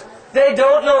sadhus, they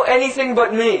don't know anything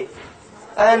but me.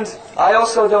 And I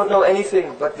also don't know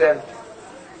anything but them.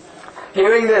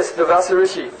 Hearing this, the Vasa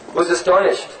Rishi was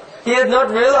astonished. He had not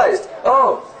realized,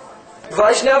 oh,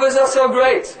 Vaishnavas are so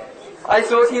great. I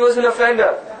thought he was an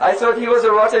offender. I thought he was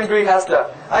a rotten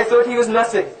grihasta. I thought he was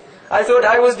nothing. I thought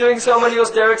I was doing so many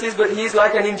austerities, but he's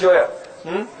like an enjoyer.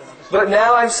 But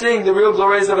now I'm seeing the real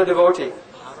glories of a devotee.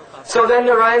 So then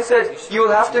Narayan said, you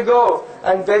will have to go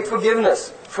and beg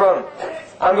forgiveness from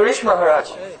Ambarish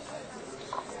Maharaj.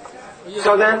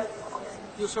 So then,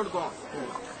 you should go.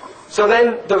 So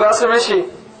then the Vasa Rishi,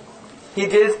 he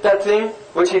did that thing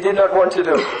which he did not want to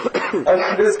do.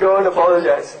 And he just go and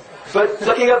apologize. But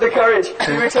looking up the courage,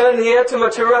 he returned here to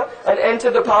Mathura and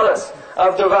entered the palace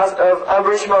of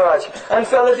Ambarish Maharaj and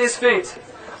fell at his feet.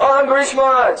 Oh Ambarish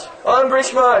Maharaj, oh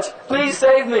Ambarish Maharaj, please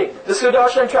save me. The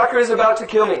Sudarshan Chakra is about to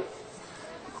kill me.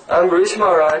 Ambarish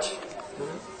Maharaj,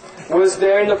 was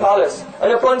there in the palace.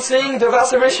 And upon seeing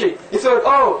Durvasa Rishi, he thought,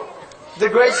 oh, the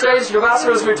great sage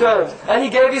Durvasa has returned. And he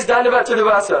gave his dandavat to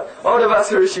Durvasa. Oh,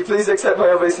 Durvasa Rishi, please accept my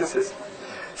obeisances.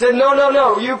 He said,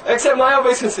 no, you accept my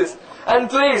obeisances. And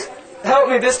please, help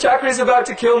me, this chakra is about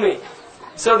to kill me.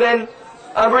 So then,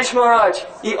 Ambarish Maharaj,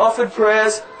 he offered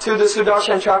prayers to the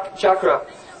Sudarshan chakra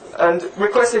and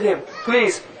requested him,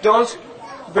 please, don't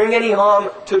bring any harm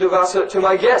to Durvasa, to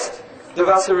my guest,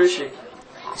 Durvasa Rishi.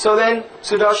 So then,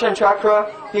 Sudarshan chakra,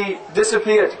 he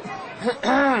disappeared.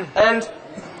 And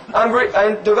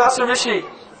Durvasa Rishi,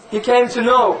 he came to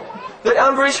know that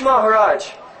Ambarish Maharaj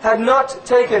had not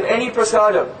taken any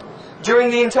prasadam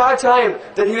during the entire time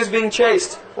that he was being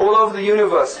chased all over the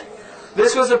universe.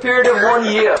 This was a period of 1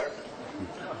 year.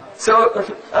 So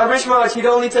Ambarish Maharaj, he'd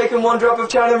only taken 1 drop of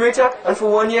Charnamrita, and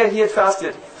for 1 year he had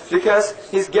fasted, because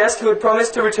his guest who had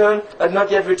promised to return had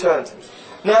not yet returned.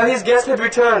 Now his guest had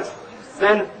returned.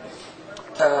 Then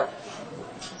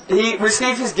he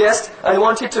received his guest and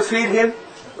wanted to feed him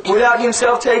without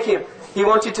himself taking. He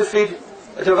wanted to feed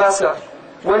Durvasa.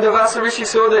 When Durvasa Rishi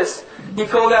saw this, he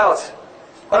called out,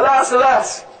 alas,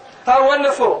 alas, how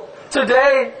wonderful!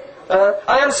 Today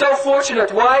I am so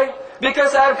fortunate. Why?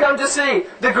 Because I have come to see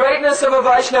the greatness of a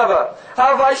Vaishnava.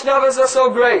 How Vaishnavas are so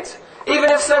great.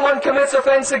 Even if someone commits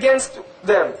offense against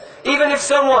them, even if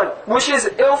someone wishes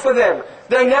ill for them,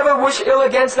 they never wish ill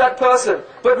against that person,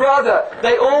 but rather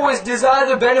they always desire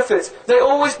the benefits. They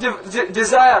always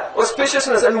desire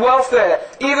auspiciousness and welfare,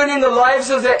 even in the lives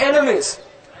of their enemies.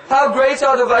 How great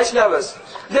are the Vaishnavas!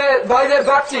 By their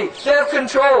bhakti, they have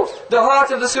controlled the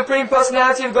heart of the Supreme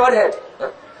Personality of Godhead.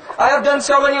 I have done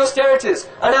so many austerities,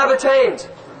 and I have attained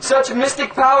such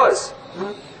mystic powers.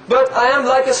 But I am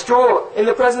like a straw in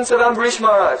the presence of Ambarish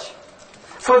Maharaj.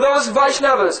 For those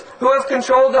Vaishnavas who have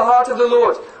controlled the heart of the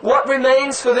Lord, what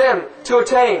remains for them to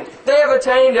attain? They have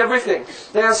attained everything.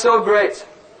 They are so great.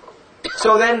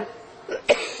 So then,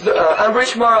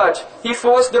 Ambarish Maharaj, he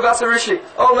forced Durvasa Rishi,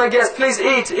 oh my guest, please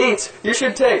eat, you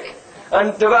should take.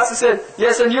 And Durvasa said,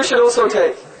 yes, and you should also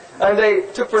take. And they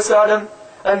took prasadam,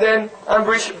 and then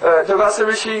Durvasa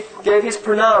Rishi gave his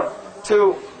pranam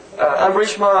to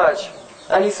Ambarish Maharaj.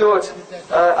 And he thought,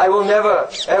 I will never,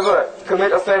 ever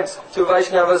commit offense to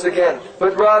Vaishnavas again,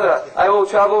 but rather, I will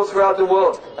travel throughout the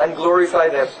world and glorify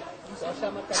them.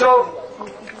 So,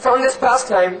 from this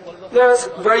pastime, there are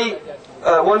very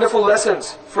wonderful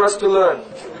lessons for us to learn.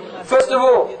 First of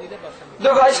all,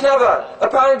 the Vaishnava,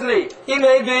 apparently, he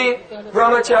may be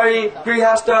Brahmachari,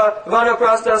 Grihastha,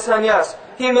 Vanaprastha, Sannyas.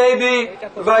 He may be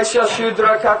Vaishya,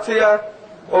 Shudra, Kshatriya,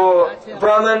 or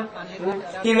Brahman.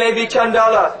 He may be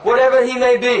Chandala. Whatever he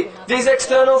may be, these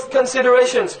external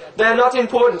considerations, they are not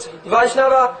important.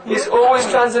 Vaishnava is always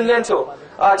transcendental.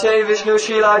 Achay Vishnu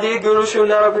Shiladi Guru Shu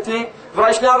Narapati.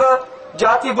 Vaishnava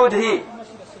Jati Buddhi.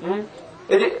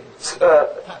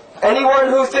 Anyone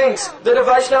who thinks that a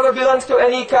Vaishnava belongs to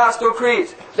any caste or creed,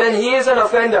 then he is an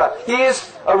offender. He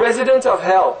is a resident of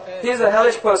hell. He is a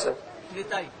hellish person.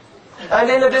 And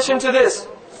in addition to this,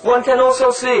 one can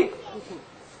also see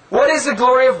what is the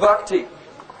glory of bhakti.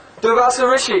 Durvasa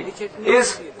Rishi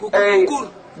is a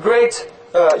great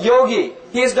yogi.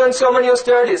 He has done so many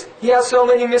austerities. He has so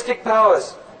many mystic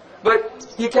powers. But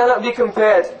he cannot be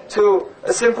compared to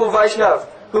a simple Vaishnava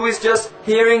who is just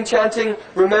hearing, chanting,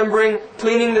 remembering,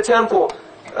 cleaning the temple,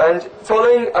 and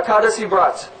following Ekadasi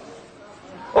Brat.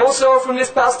 Also from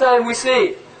this pastime we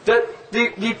see that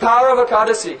the power of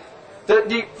Ekadasi, that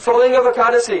the following of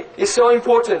Ekadasi is so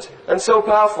important and so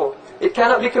powerful. It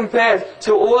cannot be compared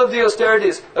to all of the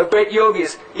austerities of great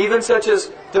yogis, even such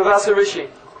as Durvasa Rishi.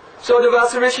 So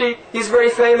Durvasa Rishi, he's very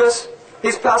famous.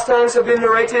 His pastimes have been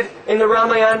narrated in the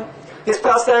Ramayana. His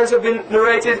pastimes have been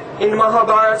narrated in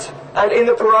Mahabharata and in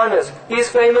the Puranas. He is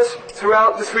famous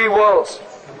throughout the 3 worlds.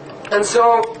 And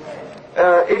so,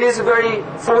 it is a very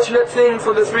fortunate thing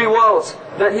for the 3 worlds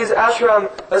that his ashram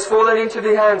has fallen into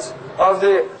the hands of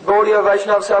the Gaudiya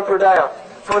Vaishnava Sampradaya.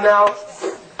 For now,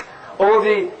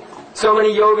 so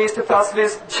many yogis,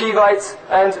 tapasvis, Shivites,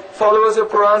 and followers of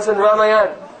Purans and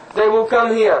Ramayana, they will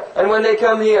come here, and when they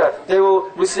come here, they will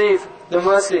receive the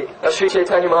mercy of Sri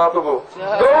Chaitanya Mahaprabhu.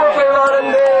 Gaur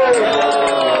Premanande!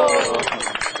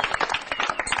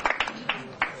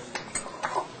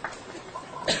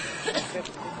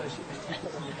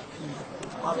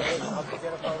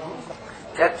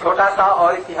 एक छोटा सा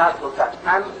और इतिहास होता है.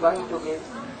 I am going to give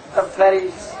a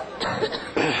very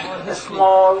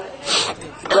small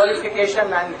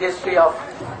glorification and history of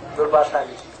Durvasa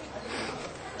Rishi.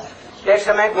 एक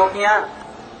समय गोपियां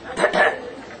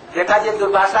देखा जी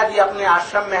दुर्वासा जी अपने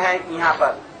आश्रम में है यहाँ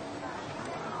पर,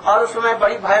 और उस समय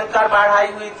बड़ी भयंकर बाढ़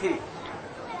आई हुई थी.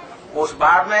 उस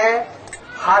बाढ़ में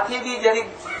हाथी भी यदि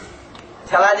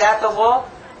चला जाए तो वो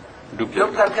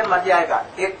डूब करके मर जाएगा।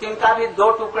 एक तिनका भी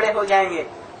 2 टुकड़े हो जाएंगे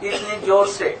इतनी जोर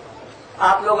से।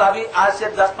 आप लोग अभी आज से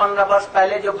 10-15 वर्ष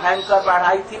पहले जो भयंकर बाढ़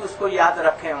आई थी उसको याद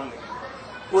रखे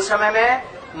होंगे। उस समय में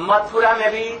मथुरा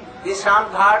में भी विश्राम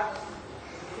घाट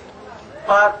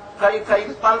पर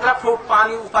करीब 15 फुट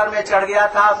पानी ऊपर में चढ़ गया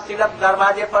था। तिलक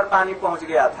दरवाजे पर पानी पहुंच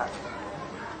गया था।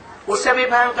 उससे भी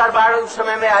भयंकर बाढ़ उस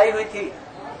समय में आई हुई थी।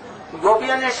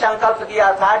 गोपियों ने संकल्प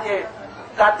किया था कि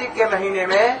कार्तिक के महीने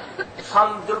में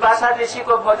हम दुर्वासा ऋषि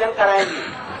को भोजन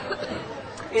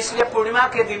कराएंगे। इसलिए पूर्णिमा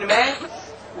के दिन में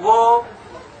वो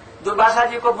दुर्वासा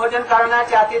जी को भोजन कराना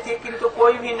चाहती थी, किंतु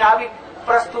कोई भी नाविक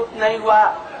प्रस्तुत नहीं हुआ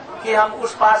कि हम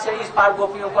उस पार से इस पार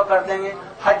गोपियों को कर देंगे।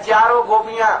 हजारों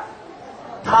गोपियां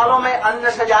थालों में अन्न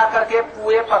सजा करके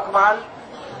पुए, पकवान,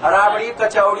 राबड़ी,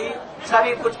 कचौड़ी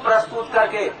सभी कुछ प्रस्तुत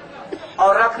करके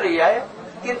और रख रही है,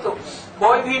 किंतु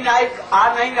कोई भी नायक आ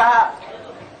नहीं रहा।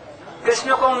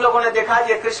 कृष्ण को उन लोगों ने देखा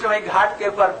कि कृष्ण वही घाट के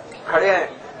ऊपर खड़े हैं।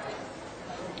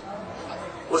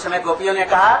 उस समय गोपियों ने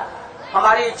कहा,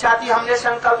 हमारी इच्छा थी, हमने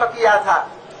संकल्प किया था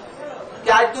कि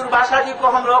आज दुर्वासा जी को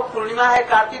हम लोग, पूर्णिमा है,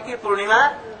 कार्तिक की पूर्णिमा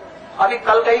अभी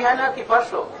कल गई है ना कि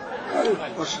परसों,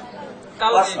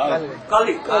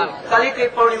 कल ही की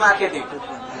पूर्णिमा के दिन,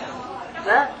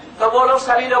 तो वो लोग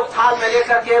सभी लोग थाल में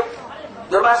लेकर के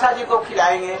दुर्वासा जी को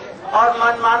खिलाएंगे और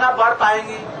मनमाना बढ़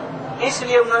पाएंगी।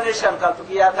 इसलिए उन्होंने संकल्प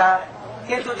किया था,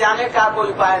 किंतु जाने का कोई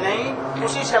उपाय नहीं।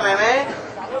 उसी समय में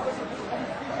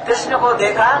कृष्ण को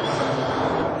देखा।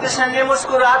 कृष्ण ने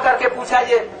मुस्कुरा करके पूछा,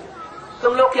 जे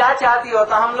तुम लोग क्या चाहती हो?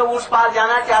 तो हम लोग उस पार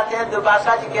जाना चाहते हैं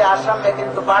दुर्वासा जी के आश्रम में,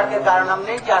 किंतु बाढ़ के कारण हम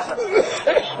नहीं जा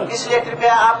सकते, इसलिए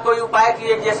कृपया आप कोई उपाय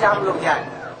किए जैसे हम लोग जाएं।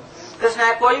 कृष्ण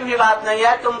है, कोई भी बात नहीं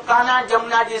है, तुम कहना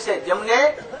जमुना जी से। जमुने,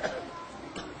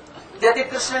 यदि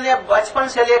कृष्ण ने बचपन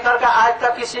से लेकर के आज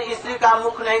तक किसी स्त्री का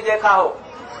मुख नहीं देखा हो,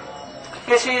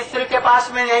 किसी स्त्री के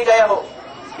पास में नहीं गए हो,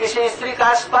 किसी स्त्री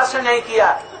का स्पर्श नहीं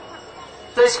किया,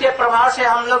 तो इसके प्रभाव से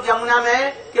हम लोग जमुना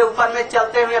में के ऊपर में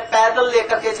चलते हुए पैदल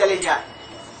लेकर के चले जाएं।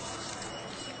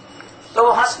 तो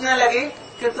वो हंसने लगी,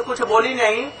 किंतु कुछ बोली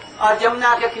नहीं और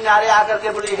जमुना के किनारे आकर के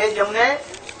बोली, हे जमुने,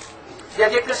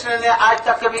 यदि कृष्ण ने आज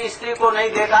तक कभी स्त्री को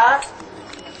नहीं देखा,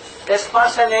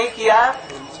 स्पर्श नहीं किया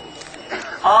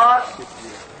और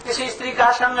किसी स्त्री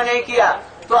का संग नहीं किया,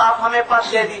 तो आप हमें पद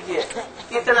दे दीजिए।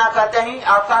 इतना कहते ही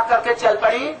आप कहा करके चल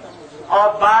पड़ी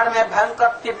और बाढ़ में भयंकर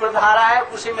तीव्र धारा है,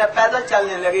 उसी में पैदल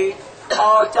चलने लगी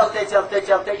और चलते चलते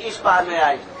चलते इस पार में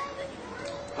आई।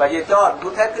 ये तो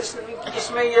अद्भुत है कृष्ण,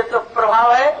 इसमें ये तो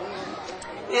प्रभाव है।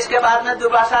 इसके बाद में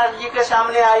दुर्वासा जी के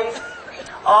सामने आई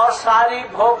और सारी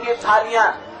भोग की थालियां,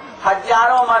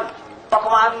 हजारों मन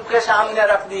पकवान के सामने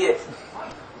रख दिए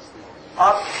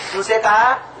और उनसे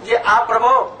कहा, ये आप प्रभु,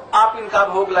 आप इनका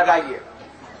भोग लगाइए।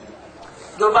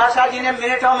 दुर्वासा जी ने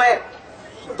मिनटों में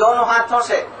दोनों हाथों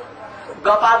से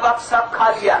गपागप सब खा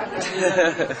लिया।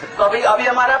 तो अभी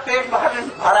हमारा पेट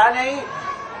भरा नहीं।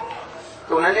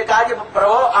 तो उन्होंने कहा, कि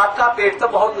प्रभु आपका पेट तो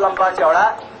बहुत लंबा चौड़ा,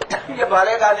 ये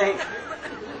भरेगा नहीं,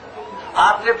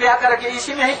 आप कृपया करके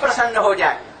इसी में ही प्रसन्न हो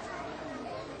जाए।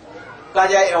 कहा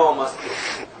जाए एवं मस्तु।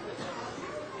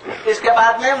 इसके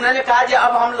बाद में उन्होंने कहा, कि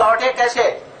अब हम लौटे कैसे?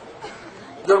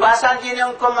 दुर्वासा जी ने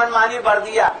उनको मनमानी बर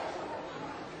दिया।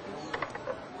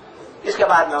 इसके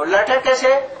बाद में वो लौटे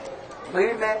कैसे?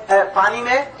 भीड़ में, पानी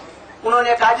में।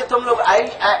 उन्होंने कहा, कि तुम लोग आई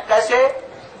कैसे?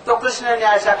 तो कृष्ण ने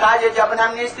ऐसा कहा, कि जब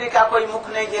हमने स्त्री का कोई मुख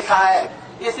नहीं देखा है,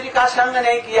 स्त्री का संग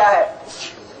नहीं किया है,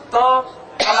 तो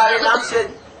हमारे नाम से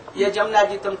ये जमुना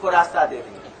जी तुमको रास्ता दे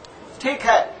देंगे। ठीक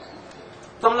है,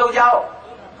 तुम लोग जाओ।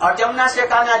 और जमुना से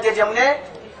कहना, कि जमुने,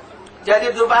 यदि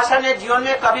दुर्वासा ने जीवन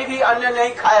में कभी भी अन्न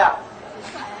नहीं खाया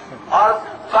और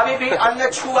कभी भी अन्न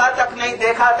छुआ तक नहीं,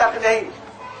 देखा तक नहीं,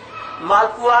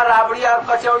 मालपुआ, राबड़ी और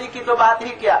कचौड़ी की तो बात ही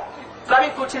क्या, कभी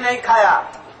कुछ नहीं खाया,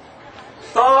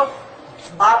 तो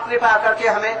आप कृपा करके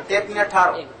हमें 1 मिनट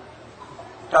ठहरो,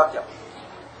 तब जाओ।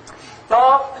 तो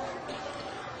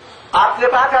आप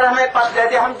कृपा कर हमें पद दे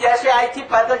दे, हम जैसे आई थी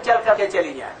पैदल चल करके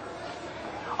चली जाए।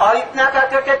 और इतना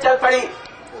करके चल पड़ी।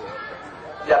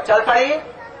 जब चल पड़ी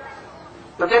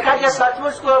तो देखा कि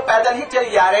सचमुच को पैदल ही चली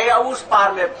जा रही है और उस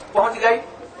पार में पहुंच गई।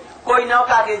 कोई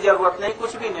नौका की जरूरत नहीं,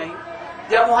 कुछ भी नहीं।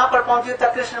 जब वहां पर पहुंची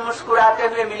तो कृष्ण मुस्कुराते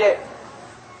हुए मिले।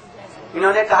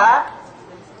 इन्होंने कहा,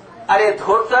 अरे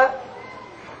धूर्त,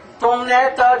 तुमने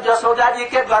तो जसोदा जी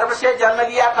के गर्भ से जन्म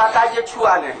लिया, कहता ये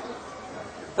छुआ नहीं।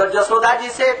 तो जसोदा जी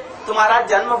से तुम्हारा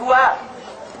जन्म हुआ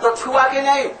तो छुआ कि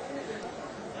नहीं?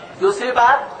 दूसरी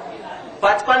बात,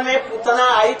 बचपन में पुतना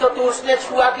आई तो तू उसने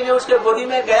छुआ कि नहीं, उसके गोदी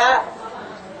में गया?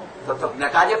 तो तुमने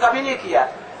कहा कभी नहीं किया।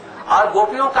 और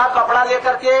गोपियों का कपड़ा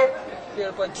लेकर के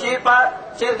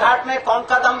चीर घाट में कौन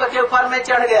कदम के ऊपर में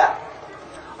चढ़ गया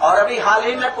और अभी हाल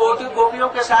ही में कोटि गोपियों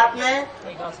के साथ में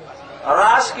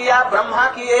रास किया। ब्रह्मा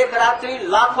की एक रात्रि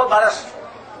लाखों बरस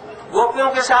गोपियों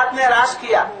के साथ में रास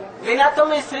किया। बिना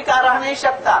तुम स्त्री का रह नहीं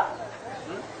सकता।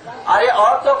 अरे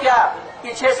और तो क्या,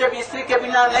 पीछे से भी स्त्री के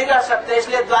बिना नहीं रह सकते।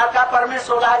 इसलिए द्वारका पर में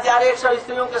 16,100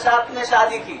 स्त्रियों के साथ में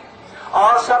शादी की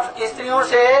और सब स्त्रियों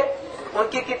से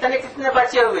उनकी कितने कितने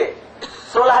बच्चे हुए।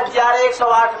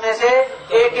 16,108 में से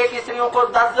एक एक स्त्रियों को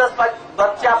 10-10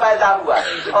 बच्चा पैदा हुआ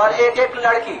और एक एक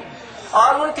लड़की,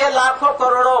 और उनके लाखों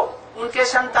करोड़ों उनके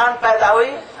संतान पैदा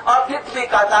हुई। और फिर भी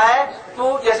कहता है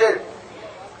तू जैसे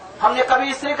हमने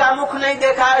कभी स्त्री का मुख नहीं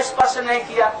देखा, स्पर्श नहीं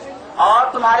किया। और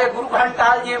तुम्हारे गुरु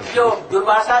घंटाल जी जो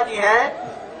दुर्वासा जी हैं,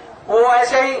 वो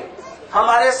ऐसे ही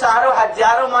हमारे सारों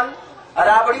हजारों मन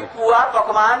राबड़ी पुआ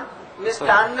पकवान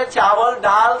मिष्ठान में चावल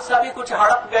दाल सभी कुछ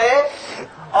हड़प गए।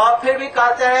 और फिर भी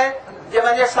कहते हैं कि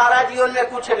मैंने सारा जीवन में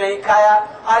कुछ नहीं खाया।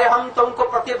 अरे हम तुमको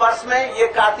प्रति वर्ष में ये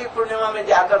कार्तिक पूर्णिमा में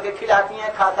जाकर के खिलाती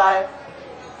हैं, खाता है।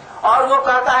 और वो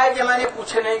कहता है कि मैंने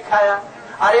कुछ नहीं खाया।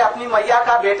 अरे अपनी मैया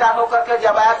का बेटा होकर के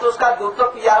जब आया तो उसका दूध तो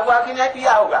पिया हुआ कि नहीं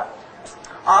पिया होगा।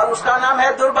 और उसका नाम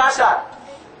है दुर्वासा।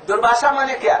 दुर्वासा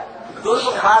माने क्या?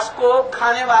 दुर्भ घास को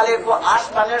खाने वाले को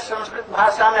आस माने संस्कृत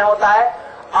भाषा में होता है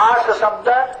आस शब्द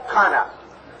खाना।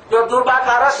 जो दुर्वा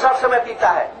का रस सब समय पीता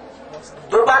है।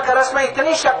 दुर्वा के रस में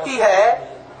इतनी शक्ति है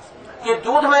कि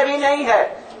दूध में भी नहीं है,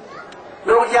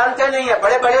 लोग जानते नहीं है।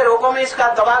 बड़े बड़े रोगों में इसका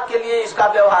दवा के लिए इसका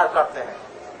व्यवहार करते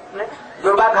हैं।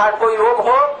 दुर्वा घाट कोई रोग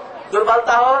हो,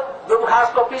 दुर्बलता हो, दुर्भ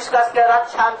घास को पीस कस के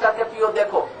रस छान करके पियो,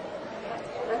 देखो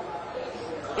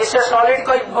इससे सॉलिड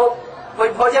कोई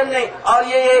भोजन नहीं। और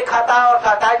ये खाता और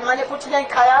खाता है, मैंने कुछ नहीं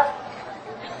खाया।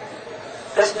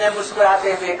 कृष्ण ने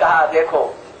मुस्कुराते हुए कहा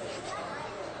देखो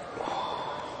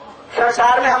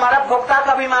संसार में हमारा भोक्ता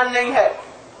का अभिमान नहीं है,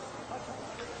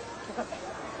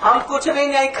 हम कुछ भी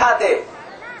नहीं खाते।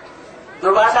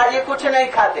 दुर्वासा जी कुछ नहीं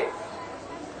खाते,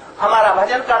 हमारा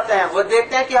भजन करते हैं। वो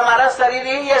देखते हैं कि हमारा शरीर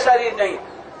ही ये शरीर नहीं,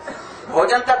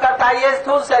 भोजन तक करता है ये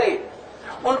स्थूल शरीर।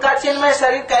 उनका चिन्मय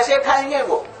शरीर कैसे खाएंगे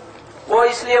वो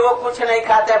इसलिए वो कुछ नहीं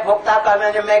खाते। भोक्ता का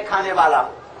मैं खाने वाला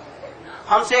हूँ।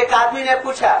 हमसे एक आदमी ने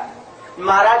पूछा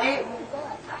महाराज जी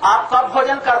आप कब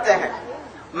भोजन करते हैं?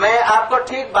 मैं आपको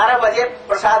ठीक 12 बजे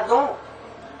प्रसाद दूं।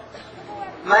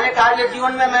 मैंने कहा कि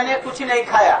जीवन में मैंने कुछ नहीं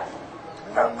खाया।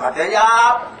 कहते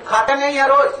आप खाते नहीं है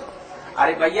रोज?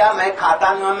 अरे भैया मैं खाता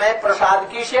हूँ, मैं प्रसाद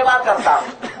की सेवा करता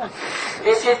हूँ।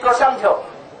 इस चीज को समझो।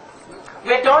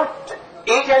 We don't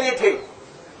eat anything,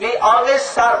 we always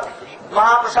सर्व।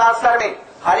 महाप्रसाद सर्विंग,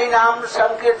 हरि नाम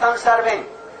संकीर्तन सर्विंग,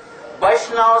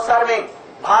 वैष्णव serving,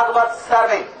 Bhagavat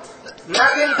serving,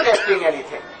 nothing testing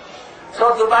anything. सो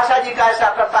दुर्वासा जी का ऐसा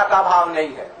कर्ता का भाव नहीं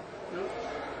है।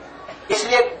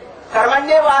 इसलिए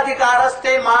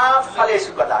कर्मण्येवाधिकारस्ते मां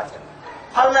फलेषु कदाचन।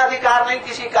 फल में अधिकार नहीं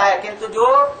किसी का है, किंतु जो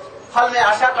फल में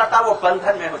आशा करता वो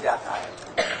बंधन में हो जाता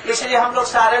है। इसलिए हम लोग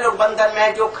सारे लोग बंधन में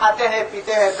हैं। जो खाते हैं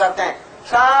पीते हैं करते हैं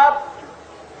सब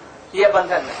ये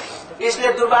बंधन में।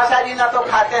 इसलिए दुर्वासा जी ना तो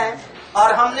खाते हैं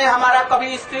और हमने हमारा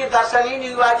कभी स्त्री दर्शन ही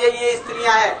नहीं हुआ। ये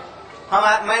स्त्रियां हैं,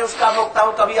 मैं उसका भोगता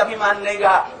हूँ, कभी अभिमान नहीं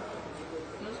रहा।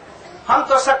 हम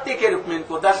तो शक्ति के रूप में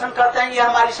इनको दर्शन करते हैं, ये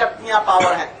हमारी शक्तियां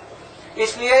पावर हैं।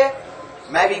 इसलिए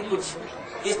मैं भी कुछ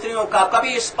स्त्रियों का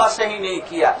कभी स्पर्श ही नहीं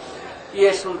किया।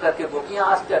 ये सुनकर के गोपियां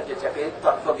आश्चर्यचकित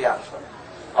तत्व ज्ञान सुन।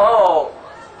 ओ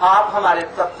आप हमारे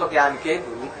तत्व ज्ञान के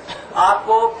गुरु,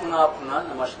 आपको पुनः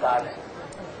पुनः नमस्कार है।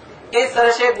 इस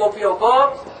तरह से गोपियों को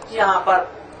यहाँ पर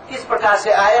किस प्रकार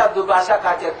से आए और दुर्वासा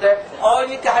का चरित्र और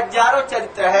इनके हजारों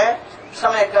चरित्र है।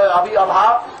 समय का अभी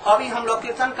अभाव, अभी हम लोग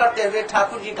कीर्तन करते हुए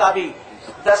ठाकुर जी का भी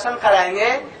दर्शन कराएंगे।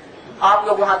 आप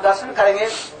लोग वहाँ दर्शन करेंगे।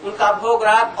 उनका भोग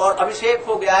राग और अभिषेक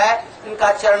हो गया है,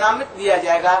 इनका चरणामृत दिया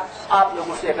जाएगा। आप लोग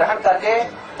उसे ग्रहण करके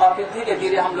और फिर धीरे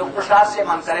धीरे हम लोग प्रसाद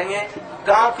सेवन करेंगे।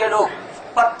 गांव के लोग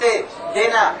पत्ते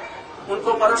देना,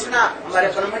 उनको परोसना, हमारे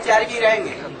ब्रह्मचारी भी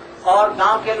रहेंगे और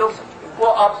गांव के लोग को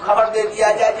अब खबर दे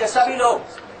दिया जाए कि सभी लोग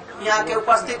यहाँ के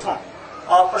उपस्थित हों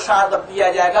और प्रसाद अब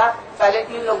दिया जाएगा। पहले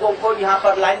इन लोगों को यहाँ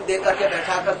पर लाइन दे करके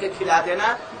बैठा करके खिला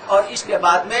देना और इसके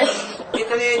बाद में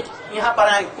जितने यहाँ पर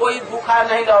आए कोई भूखा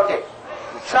नहीं लौटे।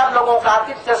 सब लोगों का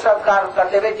आतिथ्य सत्कार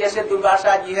करते हुए, जैसे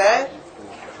दुर्वासा जी है,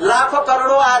 लाखों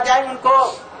करोड़ों आ जाए उनको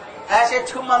ऐसे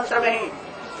छू मंत्र में ही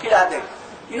खिला दे।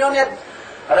 इन्होंने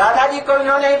राधा जी को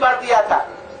इन्होंने ही वर दिया था।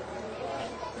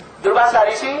 दुर्वासा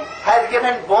ऋषि has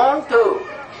given bone to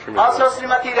also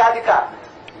Srimati Radhika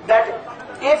that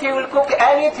if you will cook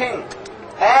anything,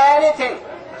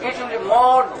 it will be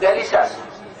more delicious,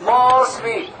 more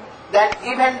sweet than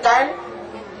even than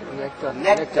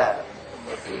nectar.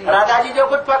 Radha ji जो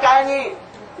कुछ पकाएंगी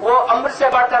वो अमृत से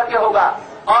बढ़ करके होगा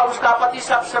और उसका पति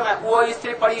सब समय वो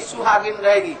स्त्री बड़ी सुहागिन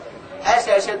रहेगी।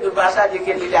 ऐसे ऐसे दुर्वासा जी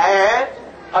के लीलाएं हैं,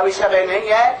 अभी समय नहीं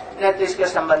है, नहीं तो इसके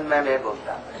संबंध में मैं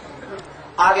बोलता।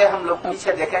 आगे हम लोग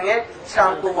पीछे देखेंगे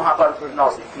शाम को वहाँ पर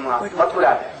मथुरा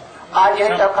में। आज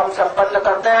यहीं तक हम संपन्न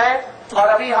करते हैं और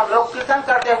अभी हम लोग कीर्तन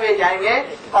करते हुए जाएंगे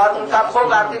और उनका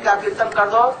भोग आरती का कीर्तन कर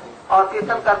दो और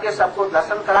कीर्तन करके सबको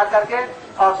दर्शन करा करके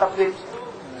और सब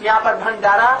यहाँ पर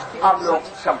भंडारा हम लोग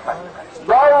संपन्न करें।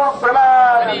 गौ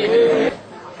प्रणाम।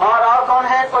 और कौन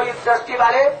है कोई ट्रस्टी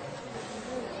वाले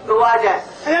तो आ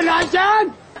जाए।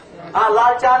 लालचांद। हाँ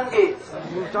लालचांद जी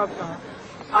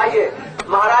आइए।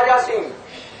 महाराजा सिंह,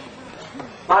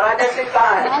 महाराजा सिंह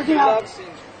कहाँ है?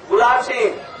 गुलाब सिंह,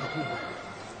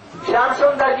 श्याम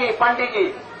सुंदर जी, पंडित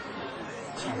जी,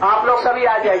 आप लोग सभी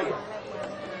आ जाइए।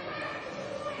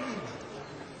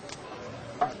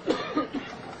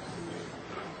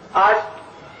 आज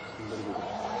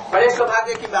बड़े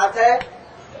सौभाग्य की बात है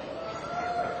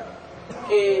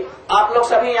कि आप लोग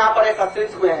सभी यहाँ पर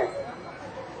एकत्रित हुए हैं।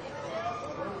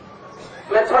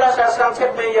 मैं थोड़ा सा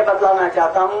संक्षेप में ये बतलाना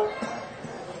चाहता हूँ।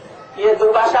 ये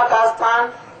दुर्वासा का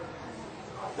स्थान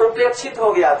उपेक्षित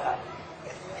हो गया था।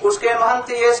 उसके महंत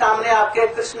ये सामने आपके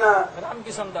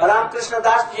रामकृष्ण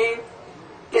दास जी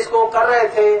इसको कर रहे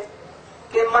थे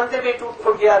कि मंदिर भी टूट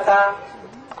फूट गया था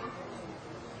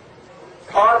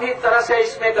और भी तरह से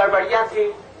इसमें गड़बड़ियां थी।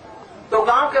 तो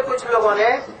गांव के कुछ लोगों ने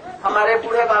हमारे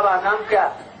बूढ़े बाबा, नाम क्या,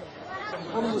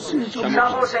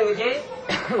 शंभू सिंह जी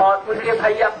और उनके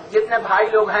भैया जितने भाई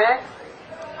लोग हैं,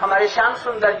 हमारे श्याम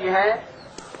सुंदर जी हैं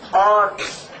और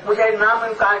मुझे नाम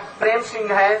उनका प्रेम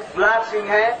सिंह है, गुलाब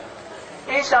सिंह है,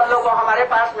 इन सब लोगों हमारे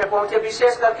पास में पहुंचे।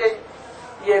 विशेष करके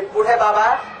ये बूढ़े बाबा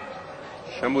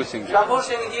शंभू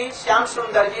सिंह जी, श्याम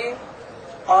सुंदर जी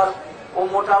और वो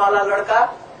मोटा वाला लड़का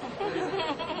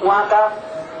वहाँ का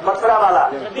मथुरा वाला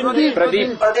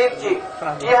प्रदीप जी,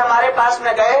 ये हमारे पास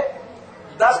में गए।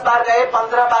 10 बार गए,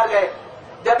 15 बार गए।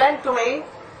 They went to me,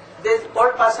 these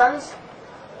old persons,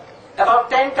 about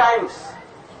 10 times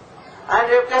and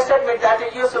requested me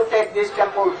that you should take this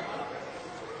temple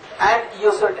and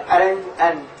you should arrange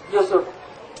and you should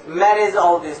manage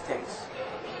all these things.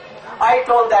 I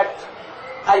told that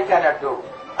I cannot do.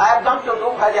 I have come to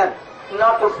do bhajan,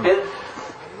 not to build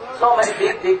so many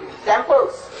big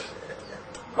temples.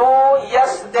 2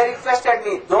 years they requested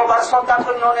me. 2 वर्षों तक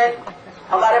उन्होंने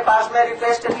हमारे पास में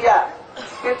request किया,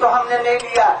 किंतु हमने नहीं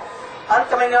लिया।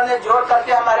 अंत में इन्होंने जोर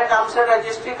करके हमारे नाम से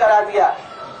रजिस्ट्री करा दिया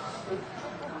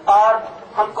और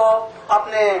हमको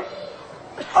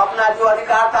अपना जो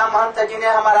अधिकार था, महंत जी ने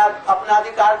हमारा अपना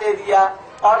अधिकार दे दिया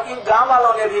और इन गांव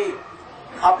वालों ने भी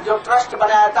अब जो ट्रस्ट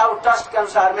बनाया था उस ट्रस्ट के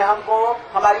अनुसार में हमको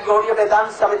हमारी गौड़ीय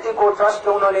वेदांत समिति को ट्रस्ट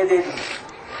उन्होंने दे दी।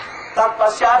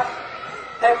 तत्पश्चात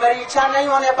मेरी इच्छा नहीं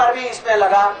होने पर भी इसमें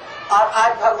लगा और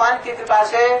आज भगवान की कृपा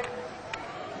से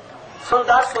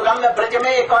सुंदर सुरम्य ब्रज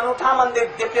में एक अनूठा मंदिर,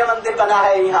 दिव्य मंदिर बना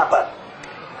है यहाँ पर।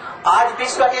 आज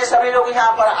विश्व के सभी लोग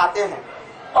यहाँ पर आते हैं।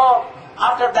 और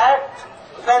after that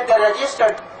when they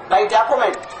registered by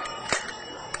document,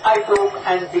 I took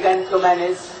and began to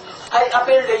manage. I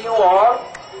appealed to you all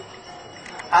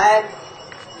and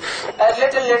a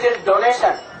little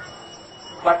donation,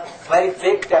 but very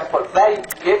big temple, very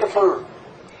beautiful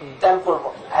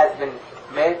temple has been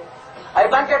made. I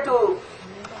wanted to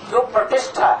do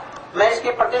pratishtha. मैं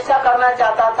इसकी प्रतिष्ठा करना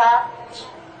चाहता था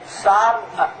 7,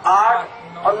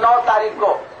 8 और 9 तारीख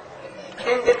को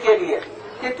 3 दिन के लिए,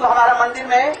 किंतु हमारा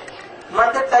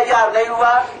मंदिर तैयार नहीं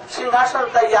हुआ, सिंहासन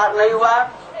तैयार नहीं हुआ,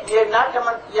 ये नाट्य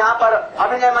यहाँ पर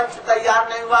अभिनय मंच तैयार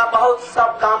नहीं हुआ, बहुत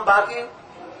सब काम बाकी,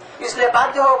 इसलिए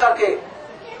बाध्य होकर के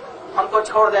हमको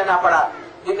छोड़ देना पड़ा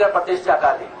विग्रह प्रतिष्ठा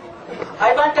का दिन।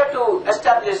 I wanted to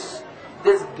establish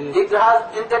this vigrahas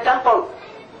in the temple,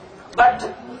 but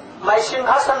my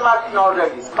Singhasan was not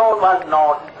ready, throne was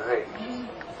not ready.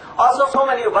 Also so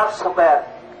many works were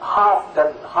half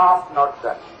done, half not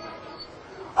done.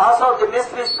 Also the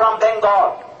mysteries from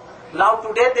Bengal, now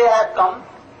today they have come.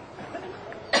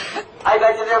 I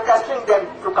was requesting them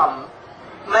to come.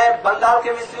 मैं बंगाल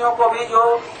के मिस्त्रियों को भी जो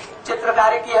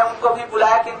चित्रकारी की है उनको भी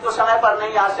बुलाया, किंतु समय पर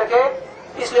नहीं आ सके,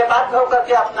 इसलिए बाध्य होकर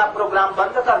के अपना प्रोग्राम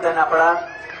बंद कर देना पड़ा।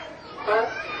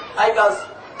 I was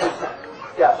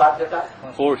क्या बाध्यता?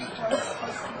 Forced,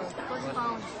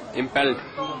 impelled.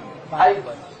 I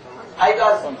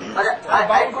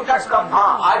could not come.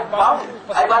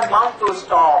 I was bound to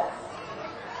stop,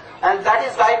 and that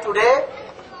is why today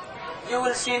you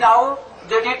will see now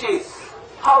the deities.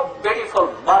 How beautiful,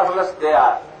 marvelous they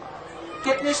are.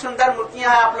 कितनी सुंदर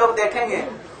मूर्तियां हैं, आप लोग देखेंगे।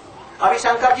 अभी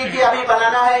शंकर जी की अभी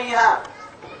बनाना है यहाँ,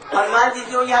 हनुमान जी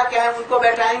जो यहाँ के हैं उनको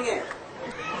बैठाएंगे।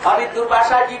 अभी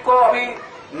दुर्वासा जी को अभी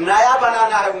नया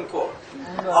बनाना है उनको,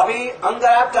 अभी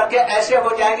अंगराग करके ऐसे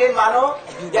हो जाएंगे मानो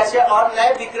जैसे और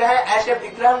नए विग्रह हैं, ऐसे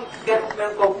विग्रह के रूप में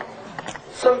उनको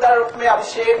सुंदर रूप में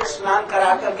अभिषेक स्नान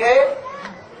करा करके,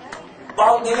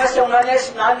 बहुत दिनों से उन्होंने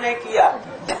स्नान नहीं किया,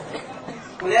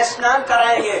 उन्हें स्नान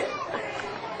कराएंगे।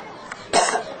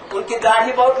 उनकी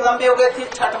दाढ़ी बहुत लंबी हो गई थी,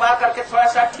 छटवा करके थोड़ा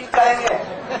सा ठीक करेंगे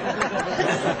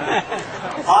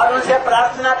और उनसे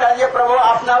प्रार्थना करेंगे प्रभु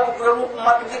अपना उग्र रूप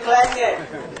मत दिखलाएंगे,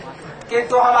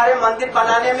 किंतु हमारे मंदिर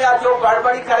बनाने में जो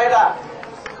गड़बड़ी करेगा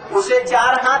उसे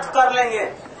 4 हाथ कर लेंगे,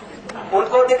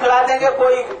 उनको दिखला देंगे।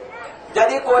 कोई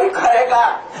यदि कोई करेगा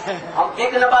हम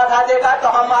विघ्न बाधा देगा तो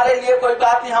हमारे लिए कोई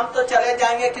बात नहीं, हम तो चले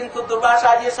जाएंगे, किंतु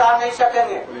दुर्वासा जी साथ नहीं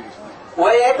सकेंगे, वो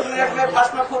 1 मिनट में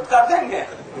भस्मफूट कर देंगे।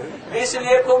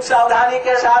 इसलिए खूब सावधानी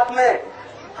के साथ में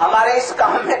हमारे इस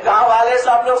काम में गांव वाले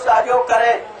सब लोग सहयोग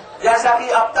करें, जैसा कि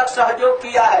अब तक सहयोग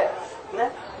किया है।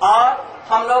 और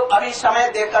हम लोग अभी समय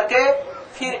दे करके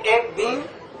फिर एक दिन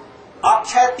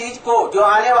अक्षय तीज को जो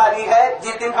आने वाली है,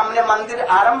 जिस दिन हमने मंदिर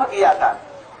आरंभ किया था,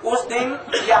 उस दिन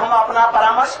ये हम अपना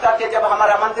परामर्श करके जब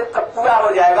हमारा मंदिर पूरा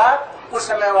हो जाएगा उस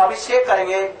समय वो अभिषेक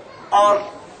करेंगे और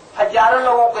हजारों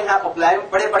लोगों को यहाँ को बुलाएंगे।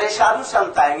 बड़े बड़े साधु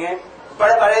संत आएंगे,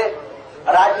 बड़े बड़े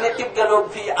राजनीतिक के लोग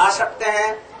भी आ सकते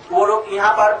हैं। वो लोग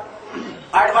यहाँ पर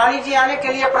आडवाणी जी आने के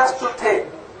लिए प्रस्तुत थे,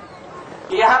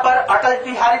 यहाँ पर अटल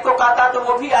बिहारी को कहता तो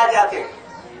वो भी आ जाते।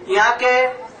 यहाँ के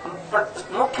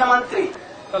मुख्यमंत्री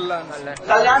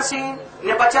कल्याण सिंह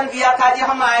ने वचन दिया था कि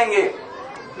हम आएंगे,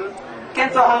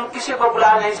 किंतु हम किसी को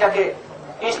बुला नहीं सके।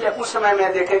 इसलिए उस समय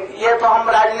में देखेंगे, ये तो हम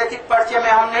राजनीतिक परिचय में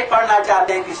हम नहीं पढ़ना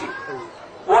चाहते हैं किसी,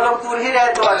 वो लोग दूर ही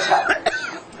रहे तो अच्छा,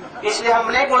 इसलिए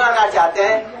हम नहीं बुलाना चाहते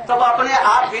हैं। तो अपने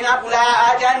आप बिना बुलाया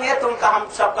आ जाएंगे तो उनका हम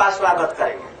सबका स्वागत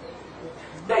करेंगे।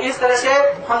 तो इस तरह से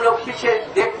हम लोग पीछे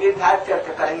देख निर्धारित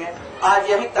करके करेंगे। आज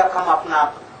यहीं तक हम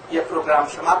अपना ये प्रोग्राम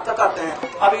समाप्त करते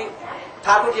हैं। अभी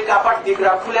ठाकुर जी का पट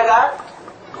विग्रह खुलेगा,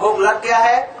 भोग लग गया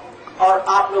है और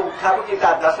आप लोग ठाकुर जी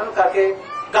का दर्शन करके,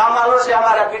 गांव वालों से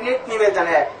हमारा विनीत निवेदन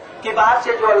है कि बाहर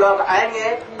से जो लोग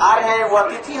आएंगे आ रहे हैं वो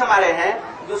अतिथि हमारे हैं,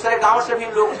 दूसरे गांव से भी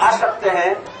लोग आ सकते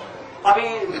हैं।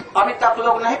 अभी तक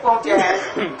लोग नहीं पहुंचे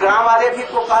हैं, ग्राम वाले भी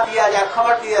को कह दिया जाए,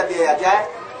 खबर दिया जाए,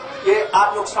 ये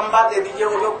आप लोग संवाद दे दीजिए,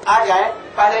 वो लोग आ जाए।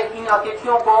 पहले इन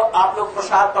अतिथियों को आप लोग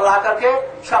प्रसाद पिला करके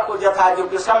सबको यथा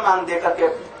योग्य सम्मान दे करके,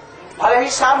 भले ही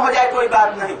शाम हो जाए कोई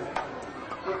बात नहीं,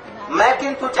 मैं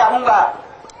किंतु चाहूंगा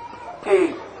कि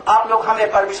आप लोग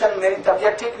हमें परमिशन, मेरी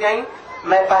तबीयत ठीक नहीं,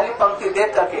 मैं पहली पंक्ति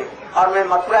देख करके और मैं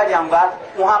मथुरा जाऊंगा।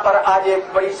 वहाँ पर आज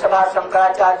एक बड़ी सभा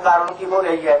शंकराचार्य वारों की हो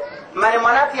रही है। मैंने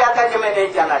मना किया था कि मैं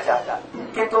नहीं जाना चाहता,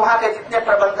 किंतु वहाँ के जितने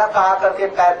प्रबंधक कहा करके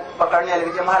पैर पकड़ने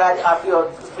लगे, महाराज आपकी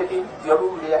स्थिति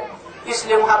जरूर है,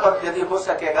 इसलिए वहाँ पर यदि हो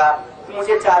सकेगा तो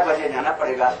मुझे 4 बजे जाना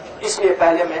पड़ेगा। इसलिए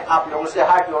पहले मैं आप लोगों से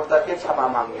हाथ जोड़ करके क्षमा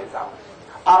मांग लेता हूँ।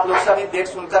 आप लोग सभी देख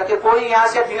सुन करके, कोई यहाँ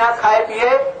से बिना खाए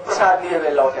पिए प्रसाद लिए हुए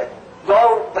लौटे।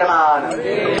 गौ प्रमाण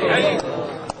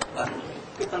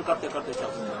कीर्तन करते करते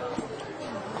चलते।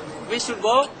 We should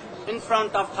go in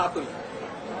front of Thakur.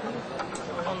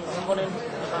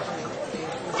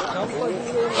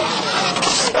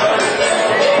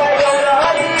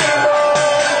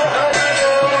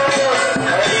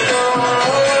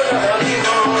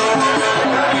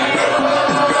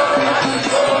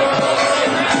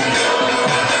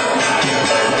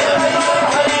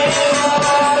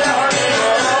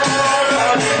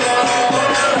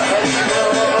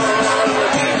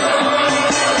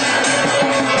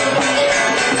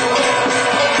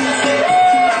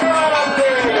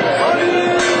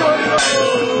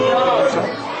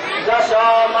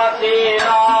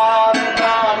 Mathura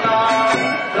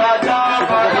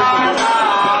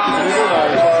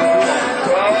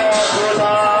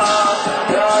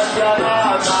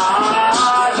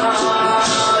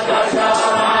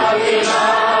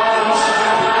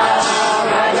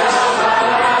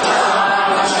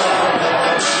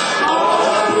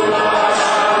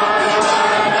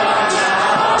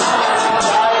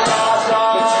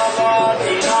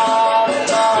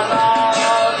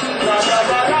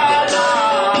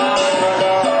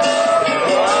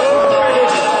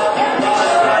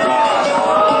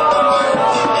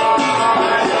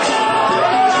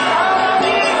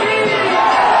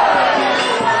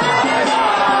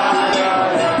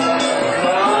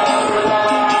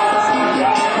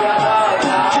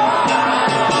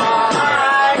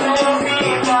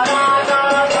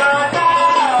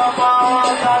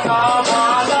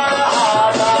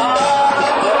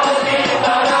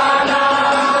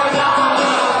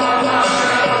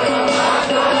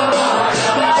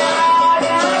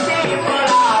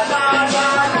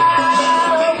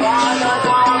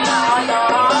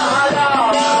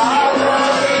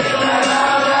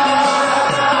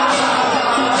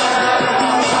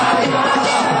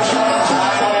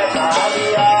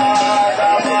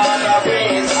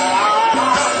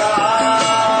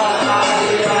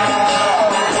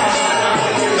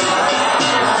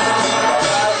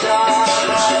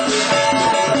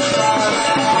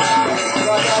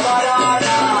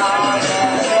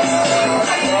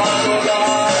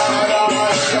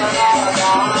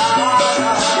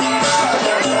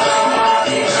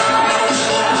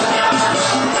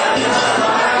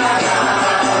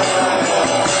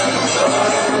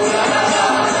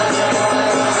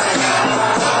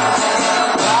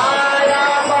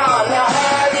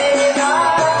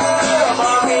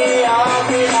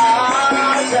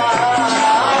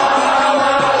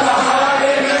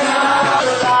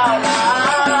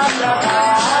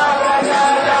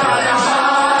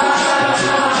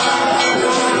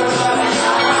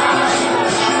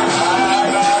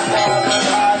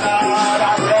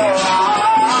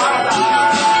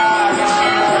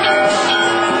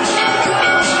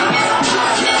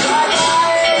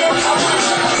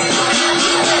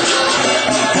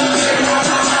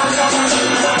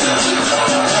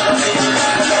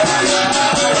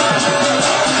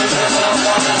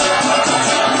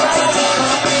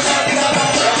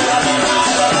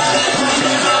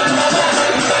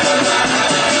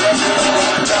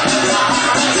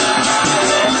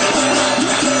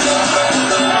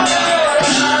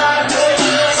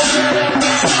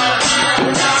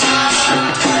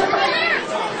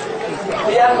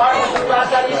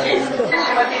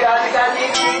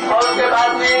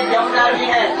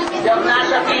जब ना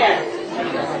सकी है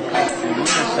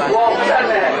वो उत्तर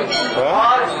में है,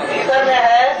 और इधर में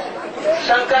है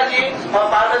शंकर जी और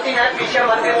पार्वती है, पीछे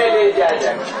मंदिर में ले जाया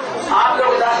जाए। आप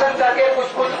लोग दर्शन करके कुछ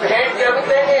कुछ भेंट जरूर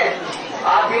देंगे।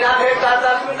 आप बिना भेंट का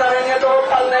दर्शन करेंगे तो वो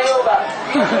फल नहीं होगा।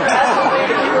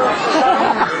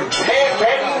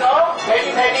 भेटी नो,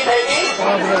 भेटी भेटी भेटी,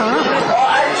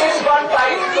 और एटलीस्ट 1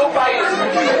 प्राइज 2 प्राइज,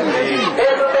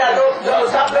 1 रुपया जो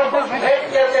सब लोग कुछ भेंट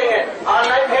देते हैं, और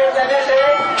नहीं भेंट देने से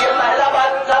ये पहला बार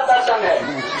उनका दर्शन है,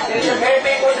 इसलिए भेंट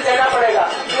भी कुछ देना पड़ेगा।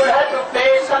 यू हैव टू पे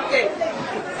समथिंग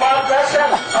फॉर दर्शन,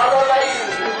 अदरवाइज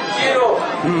 0।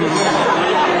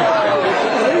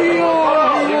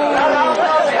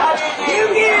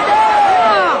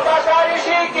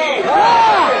 ऋषि की,